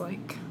looks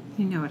like.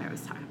 You know what I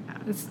was talking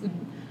about. It's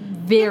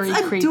very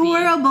creepy.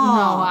 Adorable.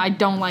 No, I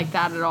don't like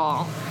that at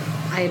all.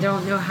 I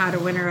don't know how to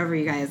win her over,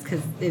 you guys,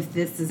 because if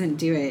this doesn't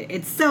do it,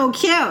 it's so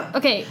cute.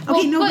 Okay.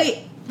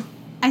 Wait.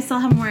 I still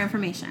have more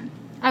information.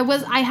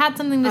 I had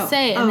something to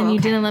say, and then you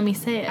didn't let me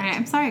say it. All right,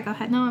 I'm sorry. Go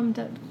ahead. No, I'm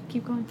done.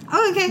 Keep going.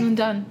 Oh, okay. I'm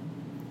done.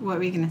 What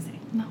were you going to say?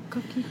 No,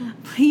 go keep going.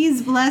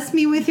 Please bless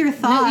me with your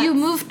thoughts. No, you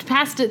moved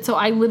past it, so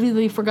I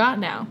literally forgot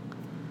now.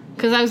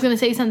 Because I was going to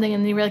say something,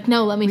 and you were like,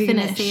 no, let me finish. Were you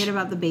going to say it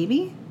about the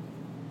baby?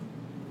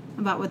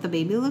 About what the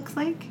baby looks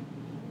like?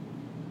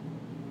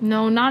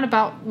 No, not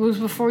about... It was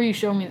before you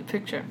showed me the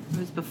picture. It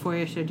was before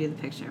I showed you the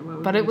picture.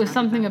 But it was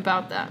something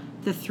about that.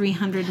 The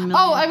 300 million...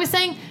 Oh, I was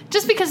saying,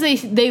 just because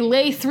they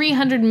lay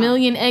 300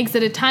 million eggs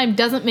at a time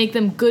doesn't make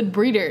them good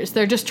breeders.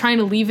 They're just trying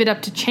to leave it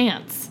up to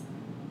chance.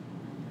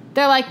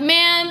 They're like,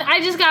 man, I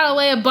just gotta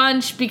lay a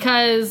bunch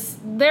because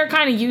they're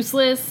kind of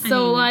useless.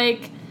 Hopefully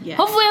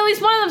at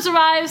least one of them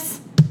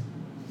survives.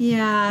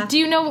 Yeah. Do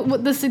you know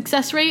what the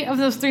success rate of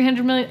those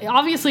 300 million...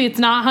 Obviously, it's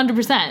not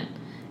 100%,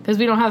 because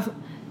we don't have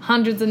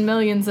hundreds and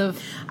millions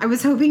of... I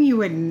was hoping you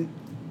wouldn't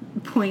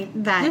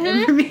point that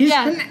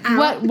information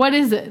out. What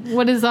is it?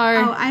 What is our...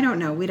 Oh, I don't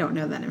know. We don't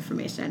know that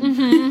information.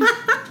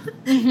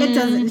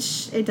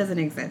 It doesn't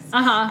exist.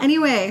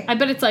 Anyway. I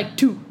bet it's like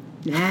 2.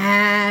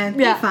 Nah,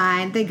 they're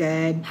fine. They're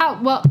good.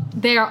 Well,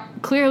 they are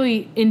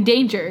clearly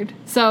endangered,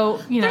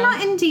 so, you know. They're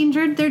not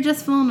endangered. They're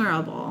just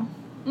vulnerable.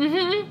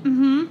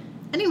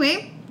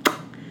 Anyway.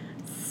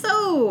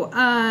 So,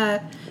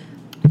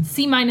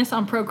 C-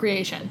 on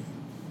procreation.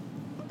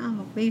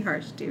 Oh, way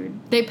harsh, dude.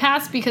 They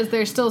pass because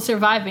they're still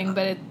surviving,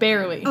 but it's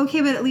barely.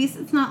 Okay, but at least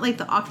it's not like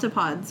the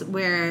octopods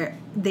where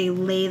they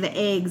lay the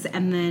eggs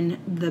and then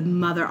the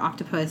mother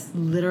octopus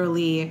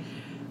literally,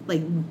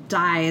 like,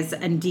 dies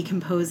and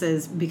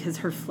decomposes because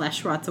her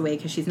flesh rots away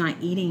because she's not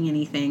eating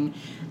anything,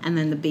 and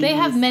then the baby... They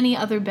have many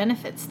other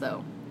benefits,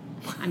 though.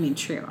 I mean,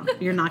 true.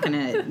 You're not going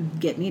to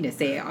get me to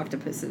say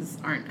octopuses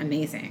aren't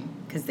amazing,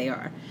 because they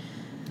are.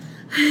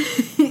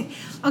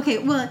 Okay,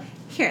 well,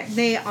 here,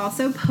 they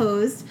also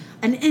posed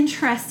an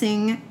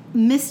interesting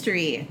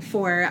mystery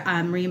for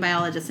marine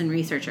biologists and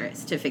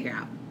researchers to figure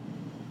out.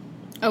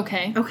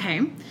 Okay.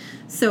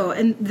 So,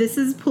 and this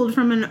is pulled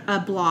from a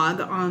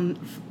blog on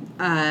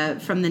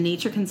from the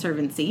Nature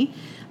Conservancy,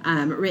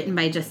 written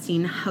by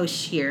Justine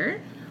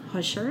Hoshier.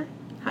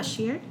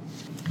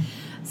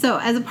 So,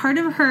 as a part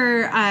of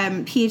her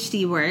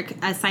PhD work,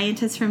 a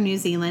scientist from New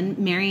Zealand,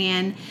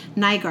 Marianne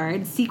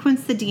Nygaard,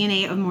 sequenced the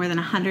DNA of more than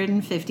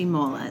 150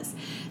 molas.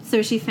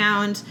 So she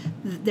found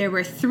there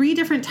were 3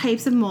 different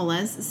types of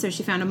molas. So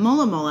she found a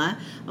mola,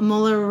 a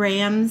mola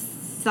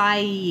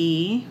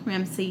ramsayi,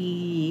 and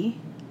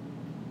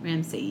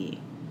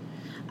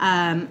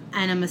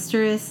a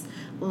Masturis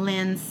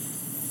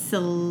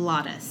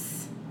lanceolatus.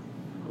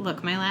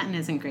 Look, my Latin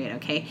isn't great,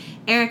 okay?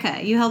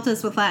 Erica, you helped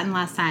us with Latin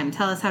last time.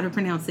 Tell us how to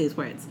pronounce these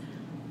words.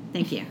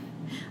 Thank you.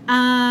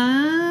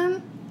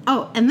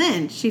 And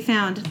then she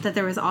found that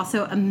there was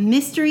also a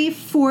mystery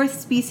 4th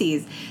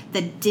species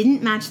that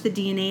didn't match the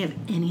DNA of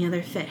any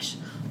other fish.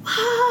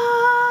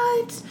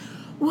 What?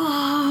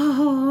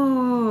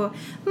 Whoa.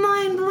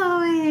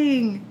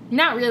 Mind-blowing.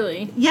 Not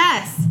really.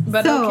 Yes.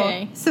 But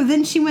okay. So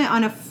then she went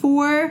on a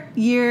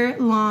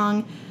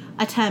 4-year-long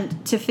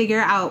attempt to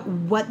figure out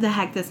what the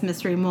heck this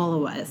mystery mola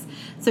was.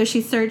 So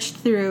she searched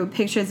through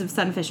pictures of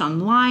sunfish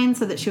online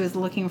so that she was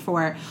looking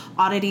for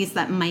oddities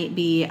that might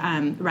be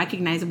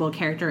recognizable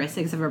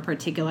characteristics of a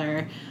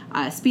particular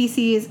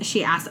species.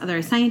 She asked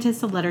other scientists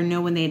to let her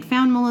know when they had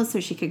found molas so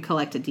she could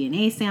collect a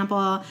DNA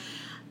sample.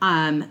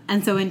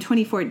 And so in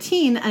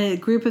 2014, a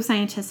group of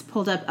scientists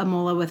pulled up a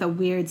mola with a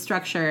weird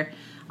structure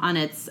on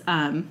its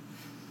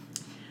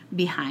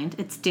behind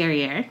its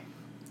derriere.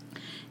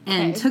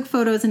 And took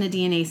photos and a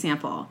DNA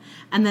sample.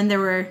 And then there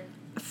were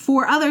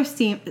 4 other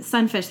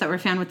sunfish that were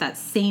found with that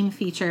same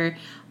feature.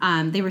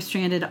 They were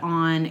stranded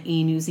on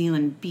a New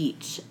Zealand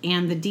beach.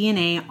 And the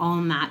DNA all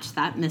matched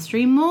that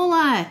mystery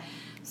mola.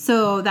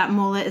 So that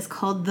mola is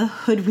called the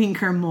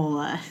hoodwinker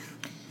mola.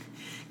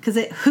 Because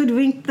it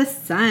hoodwinked the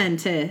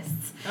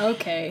scientists.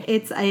 Okay.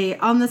 It's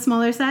on the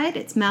smaller side.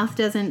 Its mouth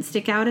doesn't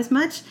stick out as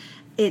much.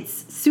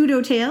 Its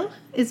pseudo-tail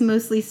is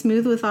mostly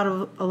smooth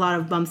without a lot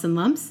of bumps and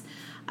lumps.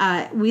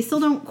 We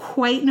still don't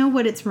quite know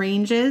what its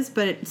range is,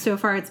 but so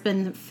far it's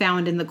been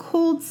found in the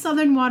cold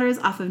southern waters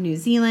off of New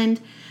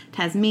Zealand,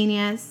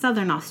 Tasmania,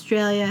 southern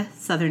Australia,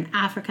 southern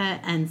Africa,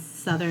 and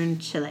southern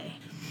Chile.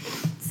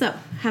 So,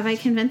 have I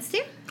convinced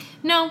you?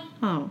 No.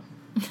 Oh.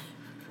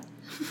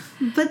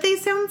 But they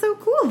sound so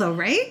cool, though,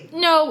 right?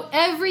 No,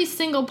 every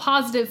single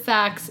positive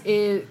fact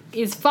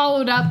is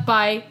followed up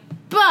by,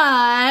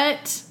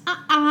 but...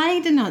 I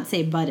did not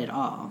say but at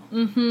all.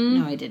 Mm-hmm.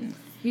 No, I didn't.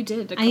 You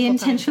did. I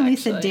intentionally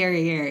said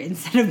derriere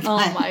instead of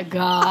butt. Oh my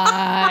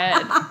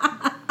god.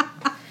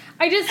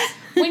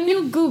 When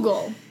you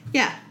Google.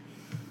 Yeah.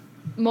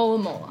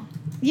 Mola.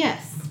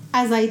 Yes.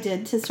 As I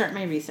did to start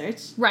my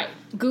research. Right.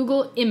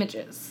 Google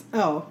images.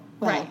 Oh.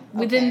 Well, right.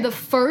 Within the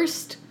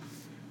first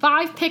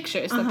 5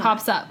 pictures that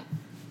pops up,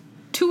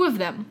 2 of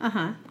them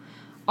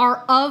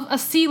are of a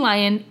sea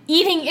lion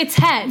eating its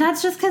head.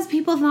 That's just because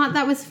people thought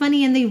that was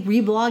funny and they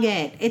reblog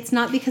it. It's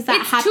not because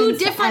that happens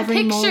 2 different to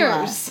every pictures.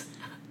 mola.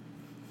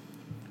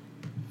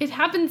 It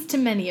happens to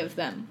many of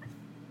them.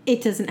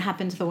 It doesn't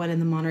happen to the one in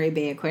the Monterey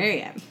Bay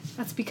Aquarium.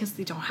 That's because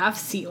they don't have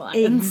sea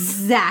lions.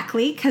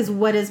 Exactly, because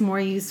what is more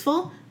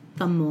useful?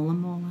 The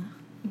mola.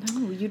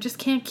 No, you just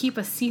can't keep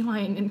a sea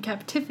lion in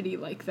captivity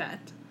like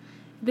that.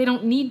 They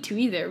don't need to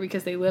either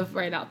because they live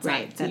right outside,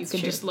 right, so you can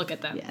just look at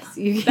them. Yes,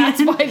 you can.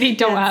 That's why they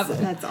don't have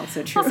them. That's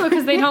also true. Also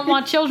because they don't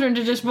want children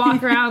to just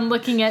walk around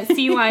looking at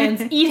sea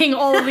lions eating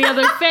all of the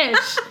other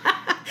fish.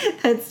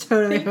 That's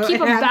totally what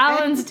keep a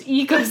balanced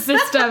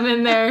ecosystem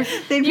in there.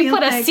 You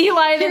put a sea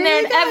lion in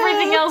there and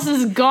everything else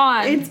is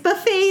gone. It's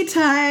buffet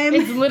time.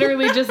 It's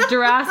literally just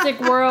Jurassic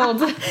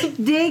World.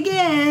 Dig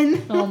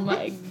in. Oh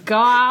my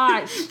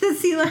gosh. The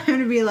sea lion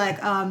would be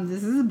like,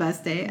 this is the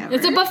best day ever.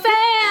 It's a buffet.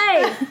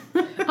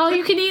 All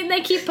you can eat and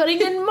they keep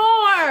putting in more.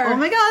 Oh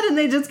my god, and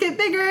they just get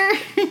bigger.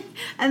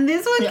 And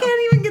this one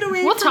can't even get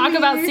away We'll from talk me.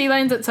 about sea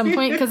lions at some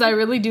point because I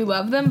really do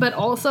love them, but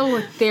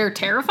also they're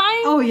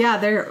terrifying. Oh yeah,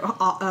 they're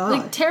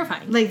like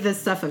terrifying. Like the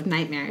stuff of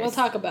nightmares. We'll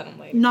talk about them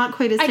later. Not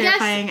quite as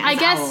terrifying as I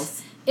guess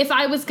owls. If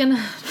I was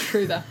gonna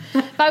true though,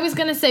 if I was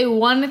gonna say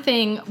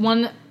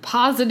one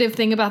positive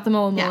thing about the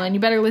mola, and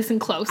you better listen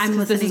close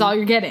because this is all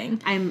you're getting.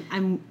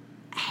 I'm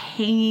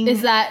hanging.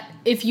 Is that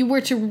if you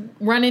were to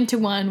run into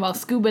one while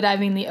scuba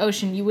diving in the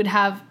ocean, you would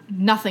have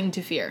nothing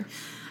to fear.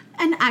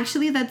 And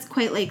actually, that's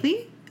quite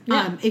likely.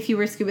 Yeah. If you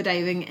were scuba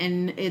diving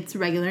in its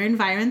regular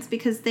environs,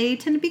 because they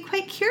tend to be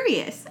quite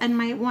curious and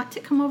might want to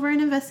come over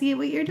and investigate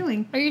what you're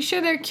doing. Are you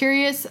sure they're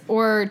curious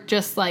or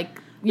just like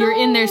you're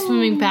in their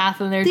swimming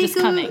path and they're just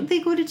coming? They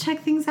go to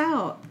check things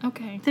out.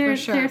 Okay, They're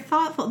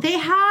thoughtful. They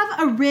have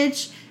a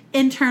rich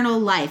internal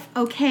life,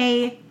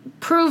 okay?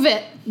 Prove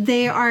it.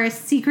 They are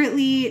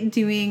secretly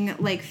doing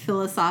like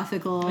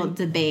philosophical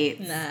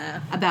debates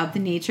about the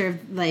nature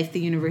of life, the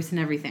universe, and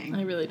everything.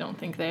 I really don't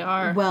think they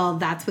are. Well,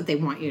 that's what they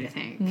want you to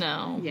think.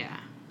 No. Yeah.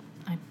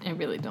 I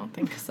really don't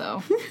think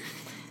so.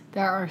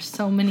 There are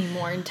so many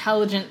more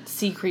intelligent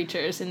sea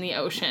creatures in the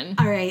ocean.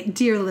 All right,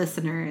 dear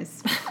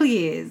listeners,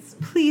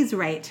 please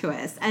write to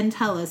us and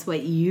tell us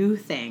what you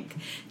think.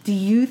 Do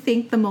you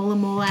think the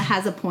mola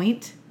has a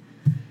point?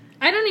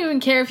 I don't even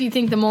care if you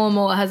think the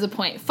mola has a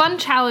point. Fun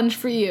challenge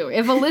for you.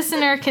 If a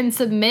listener can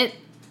submit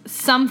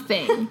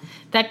something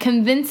that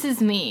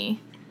convinces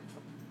me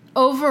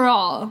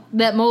overall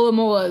that mola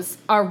molas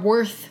are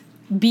worth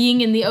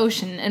being in the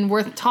ocean and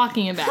worth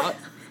talking about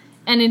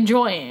and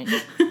enjoying,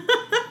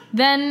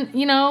 then,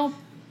 you know,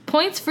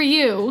 points for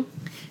you.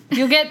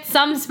 You'll get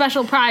some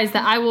special prize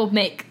that I will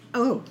make.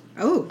 Oh.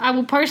 I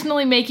will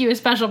personally make you a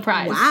special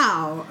prize.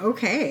 Wow.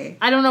 Okay.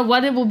 I don't know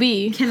what it will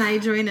be. Can I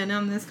join in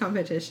on this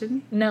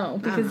competition? No,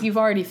 because you've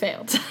already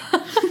failed.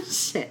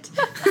 Shit.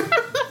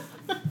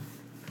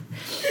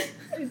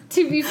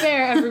 To be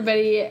fair,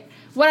 everybody,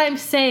 what I'm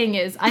saying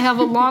is I have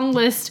a long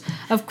list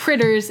of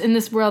critters in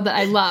this world that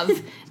I love.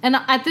 And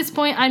at this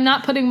point, I'm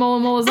not putting mola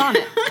molas on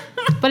it.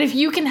 But if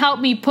you can help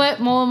me put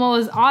mola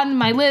molas on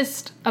my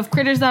list of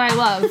critters that I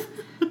love,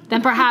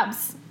 then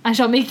perhaps I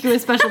shall make you a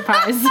special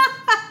prize.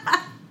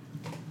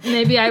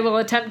 Maybe I will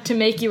attempt to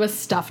make you a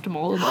stuffed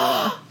mola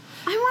mola.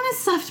 I want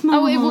a stuffed mola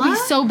mola. Oh, it will be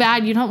so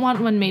bad. You don't want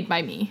one made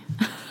by me.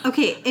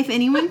 Okay, if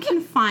anyone can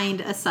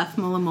find a stuffed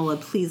mola mola,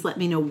 please let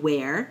me know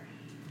where.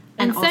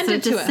 And send also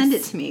it to just us. Send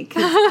it to me,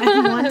 because I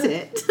want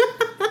it.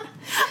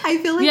 I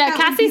feel like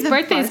Cassie's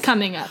birthday is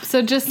coming up,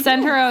 so just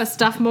send her a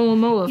stuffed mola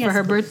mola for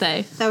her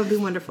birthday. That would be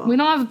wonderful. We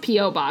don't have a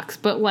P.O. box,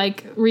 but,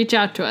 like, reach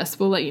out to us.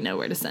 We'll let you know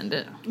where to send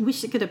it. We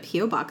should get a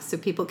P.O. box so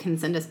people can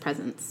send us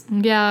presents.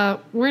 Yeah,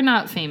 we're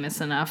not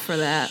famous enough for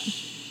that.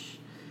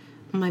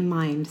 My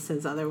mind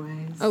says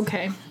otherwise.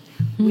 Okay.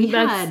 We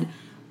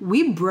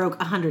broke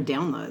 100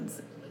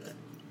 downloads.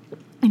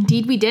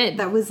 Indeed we did.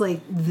 That was,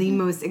 like, the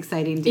most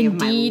exciting day of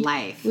my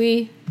life.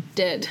 We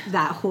did.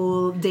 That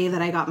whole day that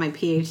I got my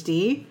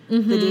PhD,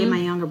 the day my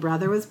younger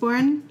brother was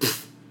born,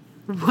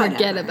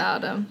 forget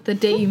about him. The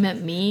day you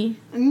met me.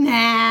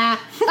 Nah.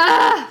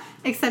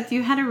 Except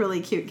you had a really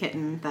cute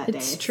kitten that day.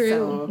 It's true.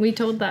 So we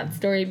told that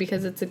story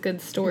because it's a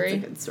good story.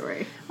 It's a good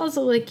story.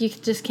 Also, like, you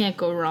just can't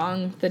go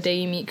wrong the day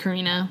you meet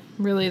Karina.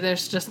 Really,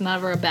 there's just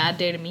never a bad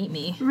day to meet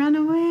me. Run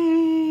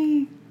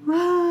away.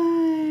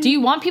 Run. Do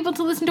you want people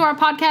to listen to our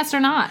podcast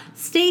or not?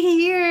 Stay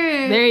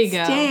here. There you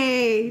go.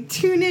 Stay.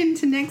 Tune in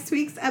to next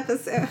week's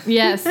episode.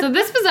 Yes. So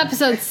this was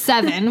episode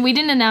 7. We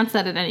didn't announce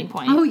that at any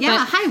point. Oh,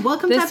 yeah. Hi.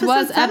 Welcome to episode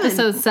 7. This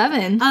was episode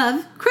 7.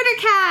 Of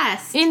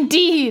Crittercast.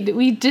 Indeed.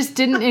 We just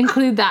didn't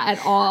include that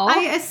at all.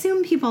 I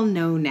assume people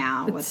know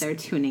now what they're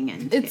tuning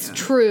into. It's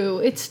true.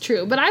 It's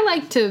true. But I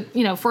like to,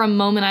 you know, for a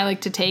moment I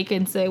like to take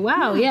and say,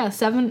 wow, yeah,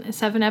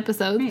 seven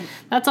episodes. Right.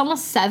 That's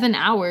almost 7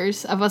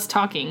 hours of us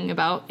talking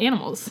about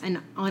animals.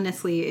 And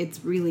honestly,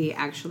 it's really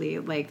actually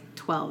like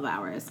 12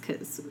 hours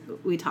because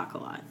we talk a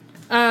lot.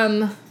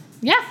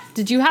 Yeah.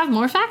 Did you have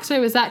more facts, or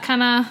was that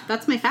kind of...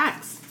 That's my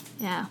facts.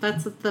 Yeah.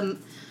 That's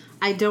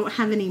I don't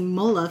have any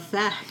mola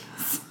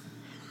facts.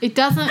 It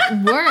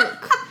doesn't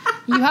work.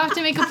 You have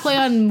to make a play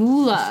on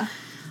moolah.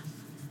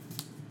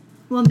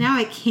 Well, now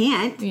I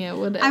can't. Yeah,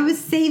 whatever. I was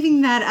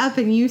saving that up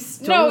and you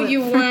stole it. No,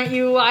 you weren't,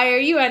 you liar.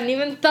 You hadn't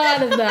even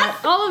thought of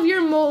that. All of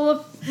your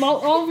mola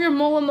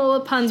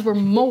puns were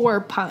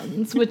more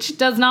puns, which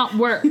does not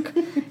work.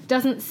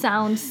 Doesn't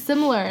sound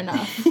similar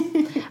enough.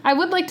 I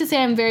would like to say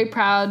I'm very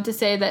proud to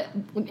say that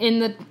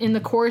in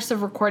the course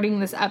of recording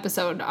this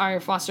episode,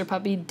 our foster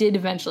puppy did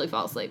eventually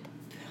fall asleep.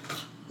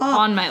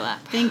 On my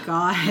lap. Thank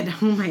God.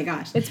 Oh my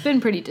gosh. It's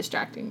been pretty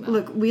distracting, though.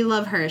 Look, we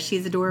love her.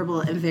 She's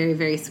adorable and very,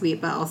 very sweet,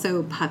 but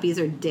also puppies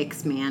are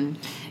dicks, man.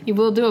 You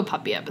will do a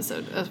puppy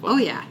episode as well. Oh,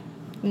 yeah.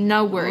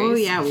 No worries. Oh,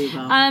 yeah, we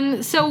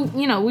will. So,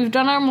 you know, we've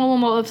done our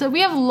mola episode.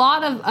 We have a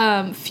lot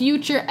of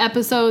future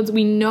episodes.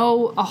 We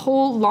know a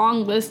whole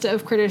long list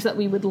of critters that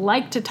we would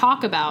like to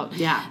talk about.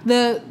 Yeah.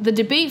 The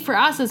debate for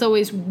us is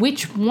always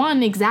which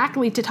one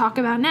exactly to talk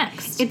about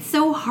next. It's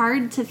so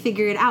hard to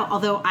figure it out,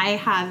 although I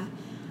have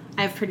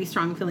pretty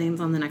strong feelings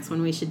on the next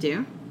one we should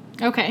do.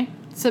 Okay.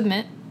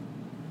 Submit.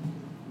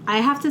 I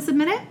have to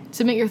submit it?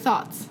 Submit your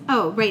thoughts.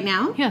 Oh, right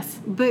now? Yes.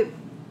 But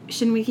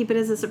shouldn't we keep it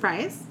as a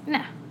surprise?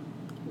 Nah.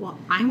 Well,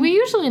 we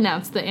usually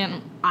announce the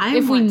animal.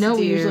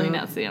 We usually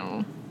announce the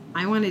animal.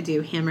 I want to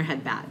do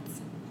hammerhead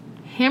bats.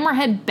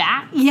 Hammerhead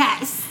bat?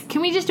 Yes.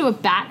 Can we just do a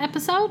bat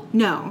episode?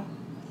 No.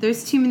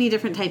 There's too many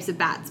different types of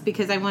bats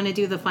because I want to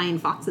do the flying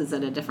foxes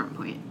at a different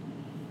point.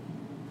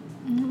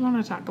 I don't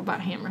want to talk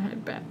about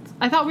hammerhead bats.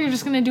 I thought we were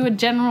just going to do a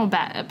general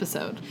bat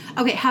episode.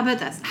 Okay, how about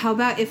this? How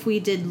about if we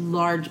did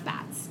large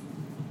bats?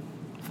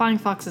 Flying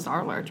foxes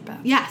are large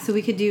bats. Yeah, so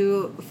we could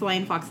do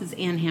flying foxes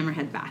and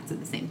hammerhead bats at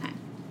the same time.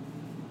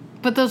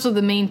 But those are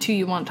the main two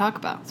you want to talk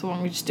about, so why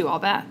don't we just do all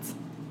bats?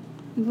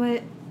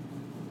 But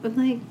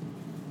like,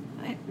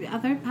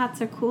 other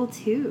bats are cool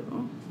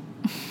too.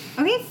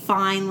 Okay,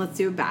 fine, let's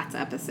do a bats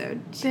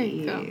episode. Jeez. There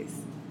you go.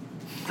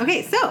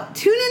 Okay, so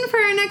tune in for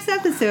our next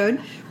episode,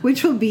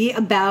 which will be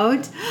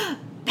about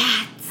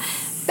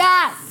bats.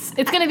 Bats!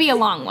 It's going to be a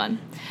long one.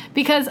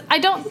 Because I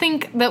don't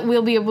think that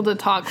we'll be able to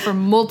talk for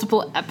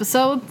multiple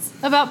episodes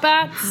about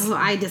bats. Oh,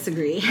 I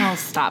disagree. Oh,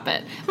 stop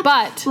it.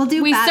 But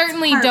we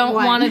certainly don't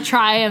want to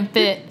try and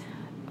fit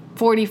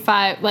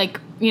 45, like,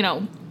 you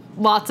know,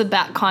 lots of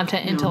bat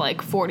content into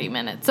like 40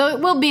 minutes. So it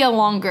will be a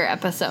longer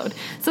episode.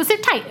 So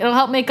sit tight. It'll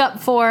help make up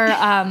for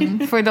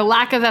the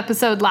lack of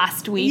episode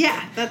last week.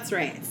 Yeah, that's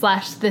right.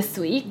 / this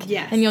week.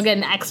 Yes. And you'll get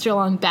an extra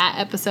long bat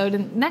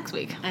episode next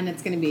week. And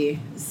it's going to be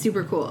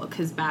super cool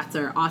because bats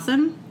are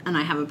awesome. And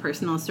I have a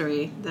personal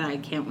story that I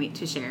can't wait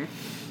to share.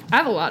 I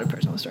have a lot of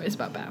personal stories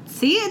about bats.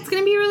 See, it's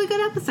going to be a really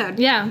good episode.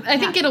 Yeah, I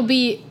think it'll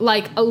be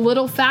like a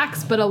little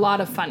facts, but a lot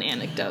of fun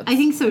anecdotes. I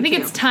think so, I think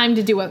it's time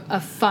to do a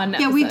fun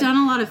episode. Yeah, we've done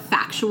a lot of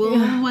factual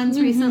ones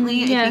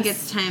recently. Yes. I think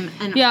it's time.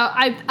 And yeah,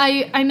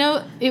 I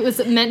know it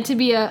was meant to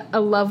be a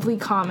lovely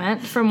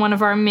comment from one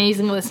of our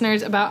amazing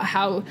listeners about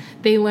how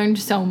they learned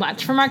so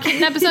much from our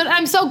kitten episode.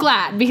 I'm so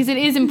glad, because it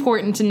is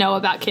important to know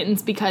about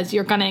kittens because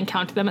you're going to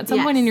encounter them at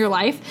some point in your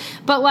life.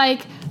 But,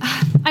 like,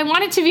 I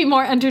want it to be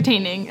more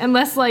entertaining,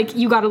 unless, like,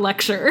 you got a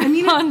lecture. I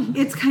mean,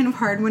 it's kind of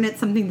hard when it's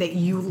something that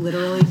you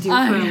literally do for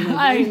a living.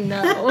 I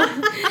know.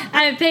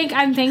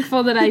 I'm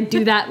thankful that I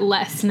do that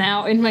less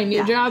now in my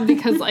new job,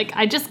 because, like,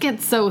 I just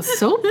get so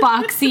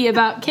soapboxy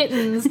about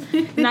kittens,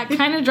 and that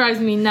kind of drives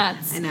me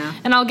nuts. I know.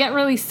 And I'll get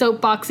really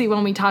soapboxy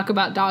when we talk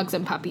about dogs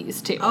and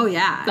puppies, too. Oh,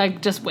 yeah.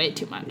 Like, just way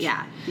too much.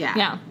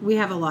 Yeah. We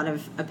have a lot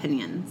of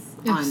opinions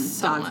on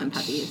dogs and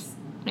puppies.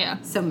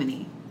 Yeah. So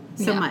many.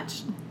 So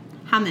much.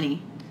 How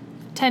many?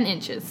 10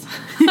 inches.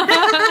 Oh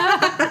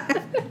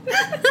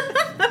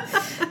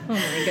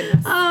my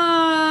goodness.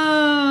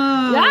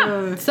 Oh.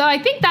 Yeah. So I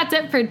think that's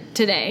it for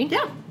today.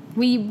 Yeah.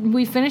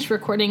 We finished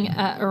recording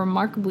at a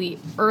remarkably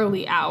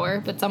early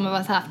hour, but some of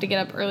us have to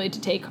get up early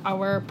to take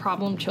our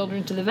problem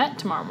children to the vet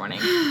tomorrow morning.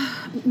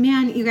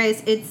 Man, you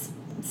guys, it's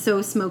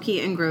so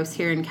smoky and gross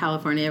here in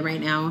California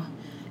right now.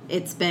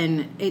 It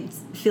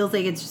feels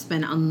like it's just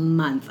been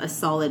a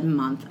solid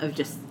month of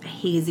just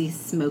hazy,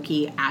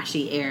 smoky,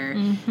 ashy air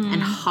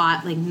and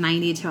hot, like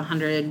 90 to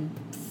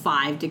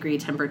 105 degree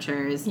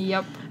temperatures.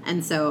 Yep.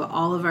 And so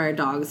all of our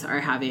dogs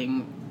are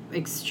having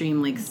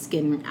extreme, like,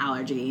 skin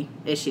allergy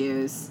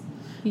issues.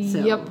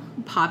 So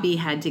Poppy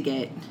had to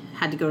go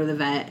to the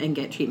vet and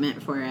get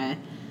treatment for a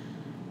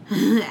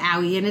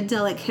owie in a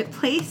delicate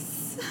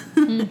place.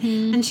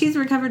 And she's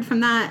recovered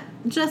from that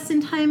just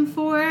in time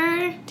for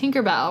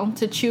Tinkerbell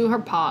to chew her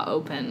paw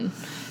open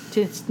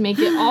to make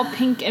it all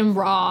pink and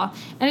raw.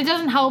 And it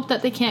doesn't help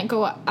that they can't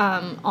go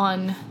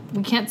on.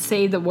 We can't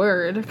say the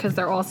word because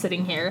they're all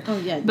sitting here. Oh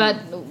yeah, but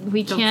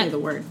we don't can't say the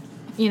word.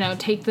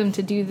 Take them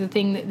to do the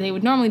thing that they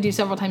would normally do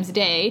several times a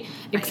day,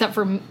 except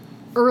for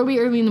early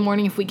in the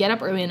morning if we get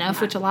up early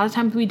enough, which a lot of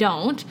times we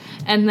don't,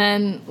 and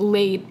then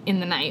late in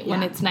the night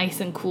when it's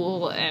nice and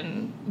cool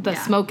and the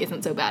smoke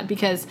isn't so bad,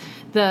 because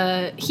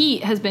the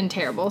heat has been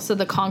terrible, so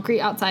the concrete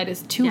outside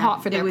is too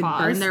hot for their paws. It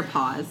would burn their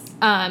paws.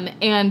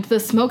 And the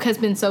smoke has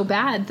been so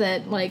bad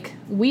that, like,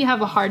 we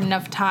have a hard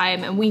enough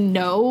time and we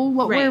know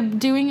what we're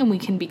doing and we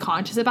can be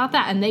conscious about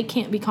that, and they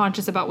can't be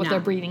conscious about what they're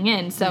breathing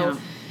in. So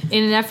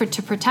in an effort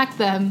to protect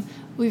them,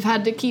 we've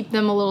had to keep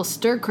them a little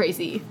stir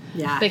crazy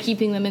by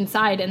keeping them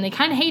inside, and they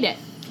kind of hate it.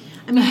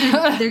 I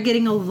mean, they're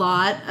getting a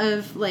lot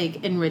of,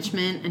 like,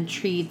 enrichment and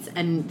treats,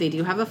 and they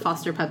do have a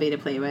foster puppy to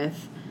play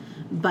with,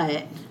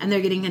 and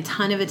they're getting a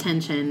ton of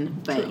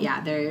attention, but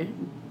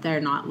they're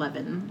not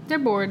loving. They're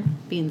bored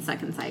being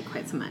stuck inside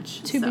quite so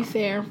much. To be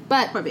fair,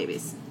 but poor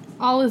babies.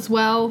 All is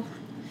well.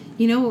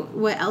 You know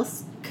what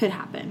else could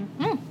happen?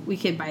 We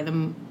could buy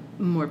them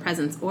more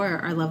presents, or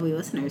our lovely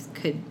listeners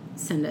could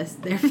send us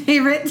their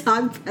favorite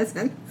dog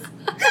presents.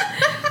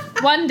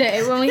 One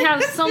day, when we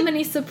have so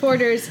many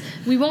supporters,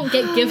 we won't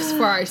get gifts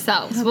for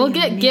ourselves. We'll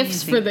get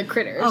gifts for the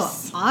critters.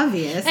 Oh,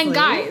 obviously. And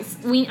guys,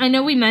 I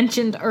know we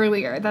mentioned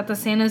earlier that the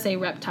San Jose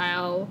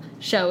Reptile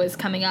Show is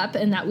coming up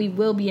and that we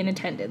will be in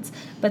attendance.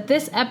 But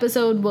this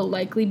episode will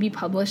likely be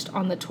published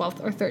on the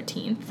 12th or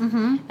 13th.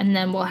 Mm-hmm. And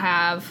then we'll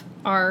have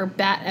our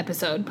bat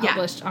episode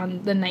published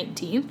on the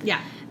 19th.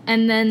 Yeah.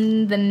 And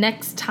then the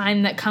next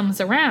time that comes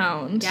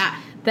around,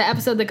 the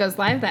episode that goes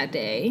live that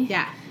day.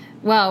 Yeah.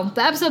 Well,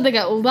 the episode that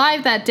got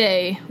live that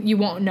day, you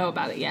won't know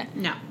about it yet.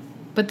 No.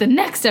 But the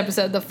next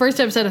episode, the first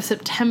episode of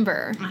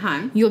September,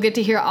 you'll get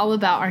to hear all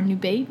about our new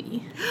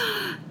baby.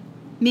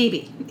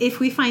 Maybe. If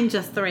we find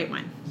just the right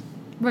one.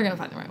 We're going to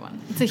find the right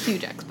one. It's a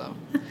huge expo.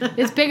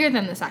 It's bigger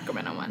than the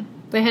Sacramento one.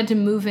 They had to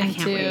move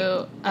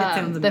into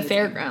the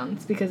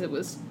fairgrounds because it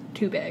was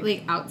too big.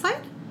 Like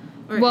outside?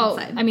 Or well,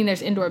 inside? I mean,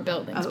 there's indoor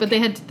buildings, but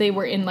they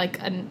were in like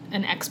an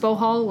expo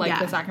hall like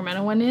the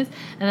Sacramento one is,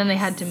 and then they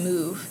had to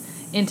move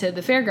into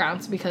the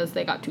fairgrounds because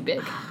they got too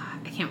big.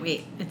 I can't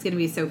wait. It's going to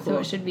be so cool. So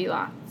it should be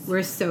lots.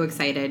 We're so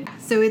excited.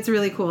 So it's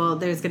really cool.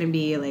 There's going to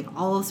be like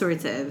all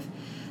sorts of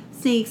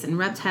snakes and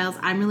reptiles.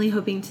 I'm really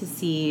hoping to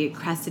see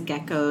crested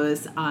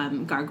geckos,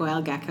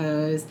 gargoyle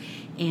geckos,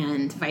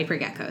 and viper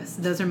geckos.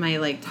 Those are my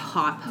like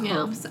top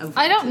hopes of.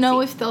 I don't know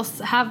if they'll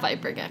have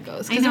viper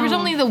geckos because there was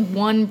only the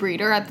one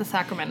breeder at the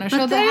Sacramento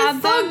show that had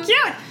them. So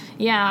cute.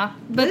 Yeah,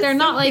 but they're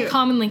not like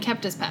commonly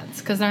kept as pets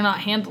because they're not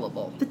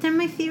handleable. But they're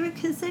my favorite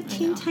because they're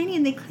tiny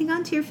and they cling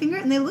onto your finger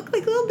and they look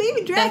like little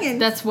baby dragons.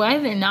 That's why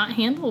they're not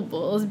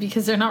handleable, is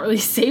because they're not really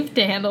safe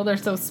to handle. They're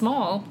so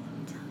small.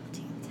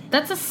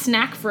 That's a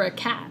snack for a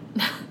cat.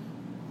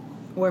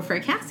 Or for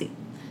Cassie.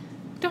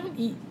 Don't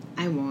eat.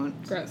 I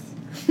won't. Gross.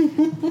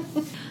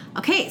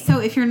 Okay, so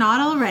if you're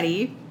not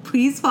already,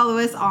 please follow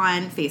us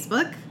on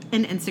Facebook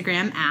and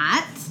Instagram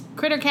at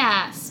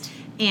Crittercast.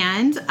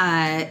 And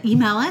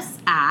email us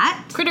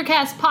at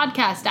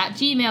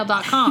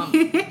crittercastpodcast@gmail.com.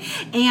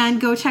 And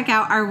go check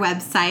out our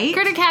website.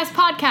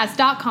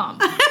 crittercastpodcast.com.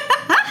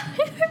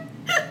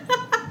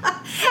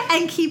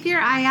 And keep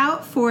your eye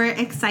out for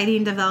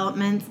exciting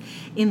developments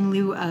in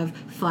lieu of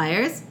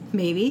flyers,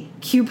 maybe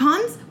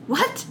coupons.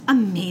 What?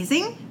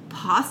 Amazing.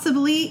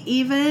 Possibly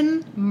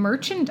even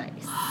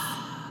merchandise.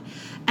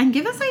 And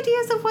give us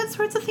ideas of what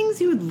sorts of things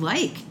you would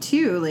like,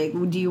 too. Like,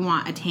 do you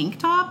want a tank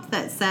top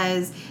that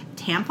says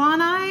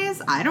tampon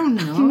eyes? I don't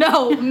know.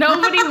 No,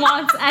 nobody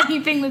wants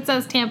anything that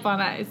says tampon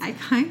eyes. I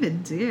kind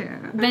of do.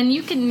 Then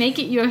you can make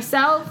it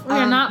yourself.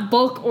 We're not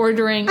bulk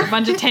ordering a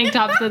bunch of tank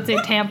tops that say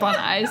tampon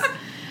eyes.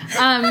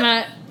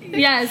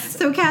 Yes.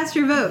 So cast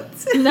your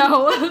votes.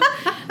 No.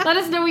 Let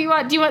us know what you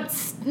want. Do you want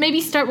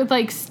maybe start with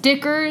like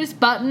stickers,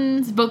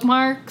 buttons,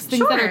 bookmarks,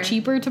 things that are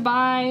cheaper to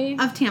buy?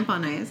 Of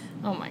tampon eyes.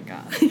 Oh my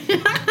god.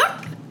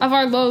 Of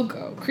our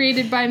logo,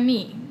 created by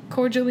me.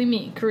 Cordially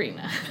me,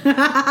 Karina.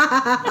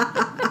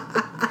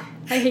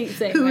 I hate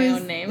saying my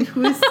own name.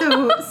 Who is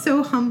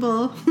so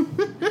humble.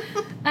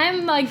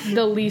 I'm like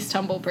the least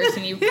humble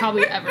person you've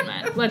probably ever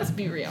met. Let's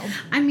be real.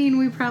 I mean,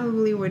 we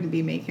probably wouldn't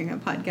be making a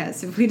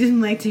podcast if we didn't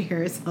like to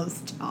hear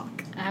ourselves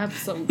talk.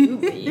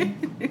 Absolutely.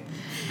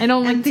 I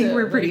don't like to think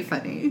we're pretty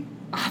funny.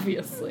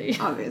 Obviously.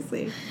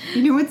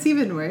 You know what's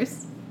even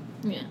worse?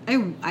 Yeah.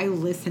 I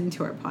listen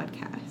to our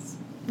podcast.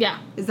 Yeah.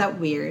 Is that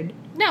weird?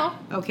 No.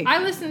 Okay. I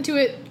listened to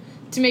it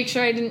to make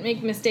sure I didn't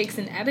make mistakes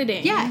in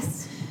editing.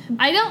 Yes.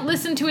 I don't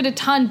listen to it a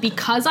ton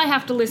because I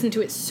have to listen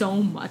to it so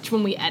much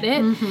when we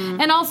edit. Mm-hmm.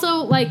 And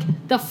also, like,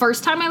 the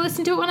first time I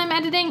listen to it when I'm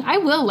editing, I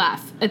will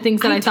laugh at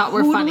things that I thought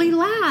were funny.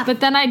 Laugh. But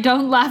then I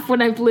don't laugh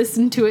when I've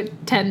listened to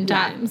it 10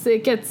 times.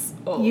 It gets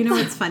old. You know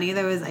what's funny,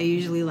 though, is I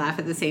usually laugh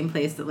at the same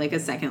place that, like, a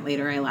second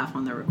later I laugh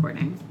on the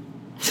recording.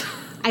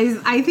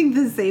 I think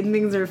the same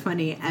things are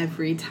funny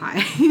every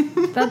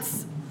time.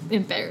 That's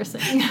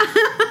embarrassing.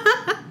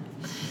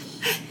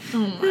 Oh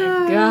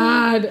my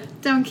god.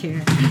 Don't care.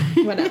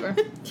 Whatever.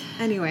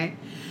 Anyway.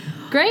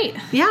 Great.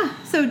 Yeah.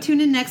 So tune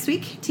in next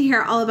week to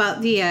hear all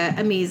about the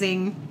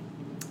amazing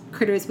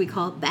critters we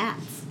call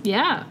bats.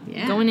 Yeah.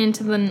 Going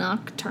into the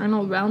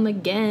nocturnal realm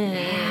again.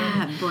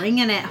 Yeah.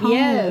 Bringing it home.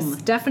 Yes,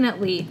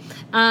 definitely.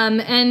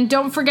 And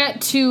don't forget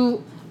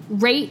to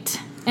rate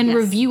and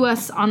review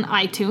us on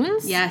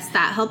iTunes. Yes,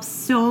 that helps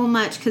so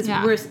much because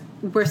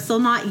we're still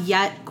not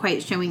yet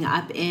quite showing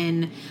up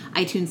in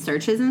iTunes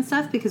searches and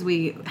stuff because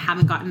we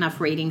haven't got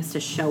enough ratings to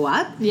show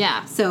up.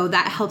 Yeah. So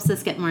that helps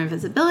us get more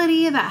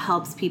visibility. That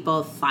helps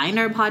people find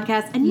our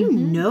podcast. And you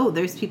know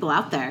there's people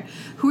out there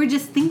who are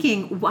just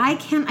thinking, why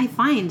can't I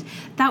find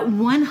that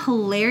one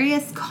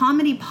hilarious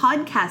comedy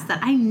podcast that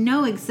I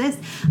know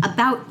exists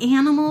about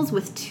animals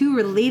with two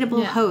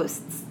relatable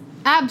hosts?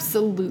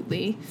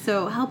 Absolutely.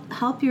 So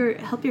help your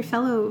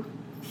fellow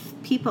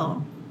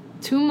people.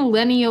 2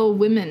 millennial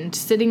women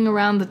sitting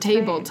around the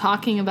table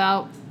talking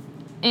about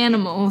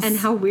animals and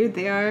how weird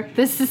they are.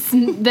 There's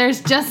nothing better.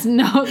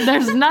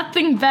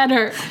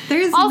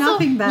 There's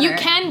nothing better. You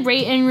can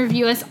rate and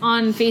review us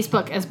on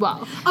Facebook as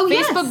well. Oh,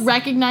 Facebook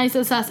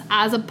recognizes us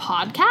as a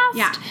podcast.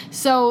 Yeah.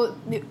 So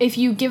if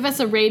you give us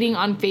a rating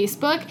on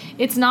Facebook,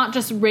 it's not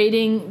just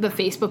rating the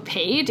Facebook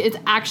page, it's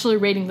actually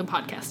rating the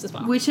podcast as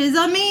well. Which is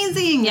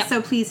amazing. Yep.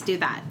 So please do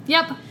that.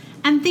 Yep.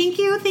 And thank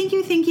you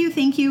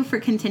for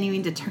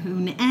continuing to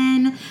tune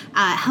in.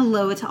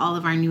 Hello to all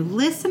of our new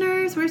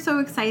listeners. We're so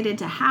excited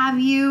to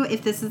have you.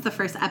 If this is the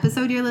first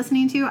episode you're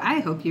listening to, I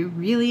hope you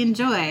really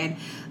enjoyed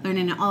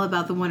learning all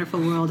about the wonderful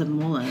world of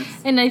mullahs.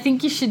 And I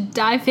think you should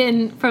dive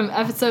in from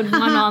episode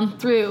 1 on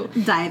through.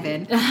 Dive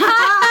in.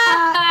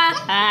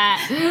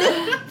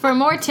 For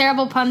more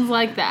terrible puns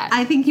like that.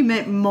 I think you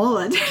meant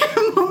mullah.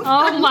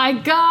 Oh my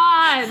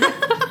god.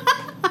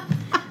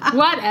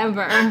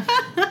 Whatever.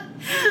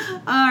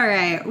 All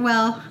right.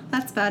 Well,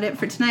 that's about it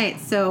for tonight.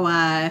 So,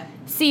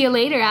 see you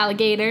later,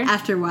 alligator.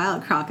 After a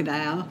while,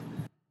 crocodile.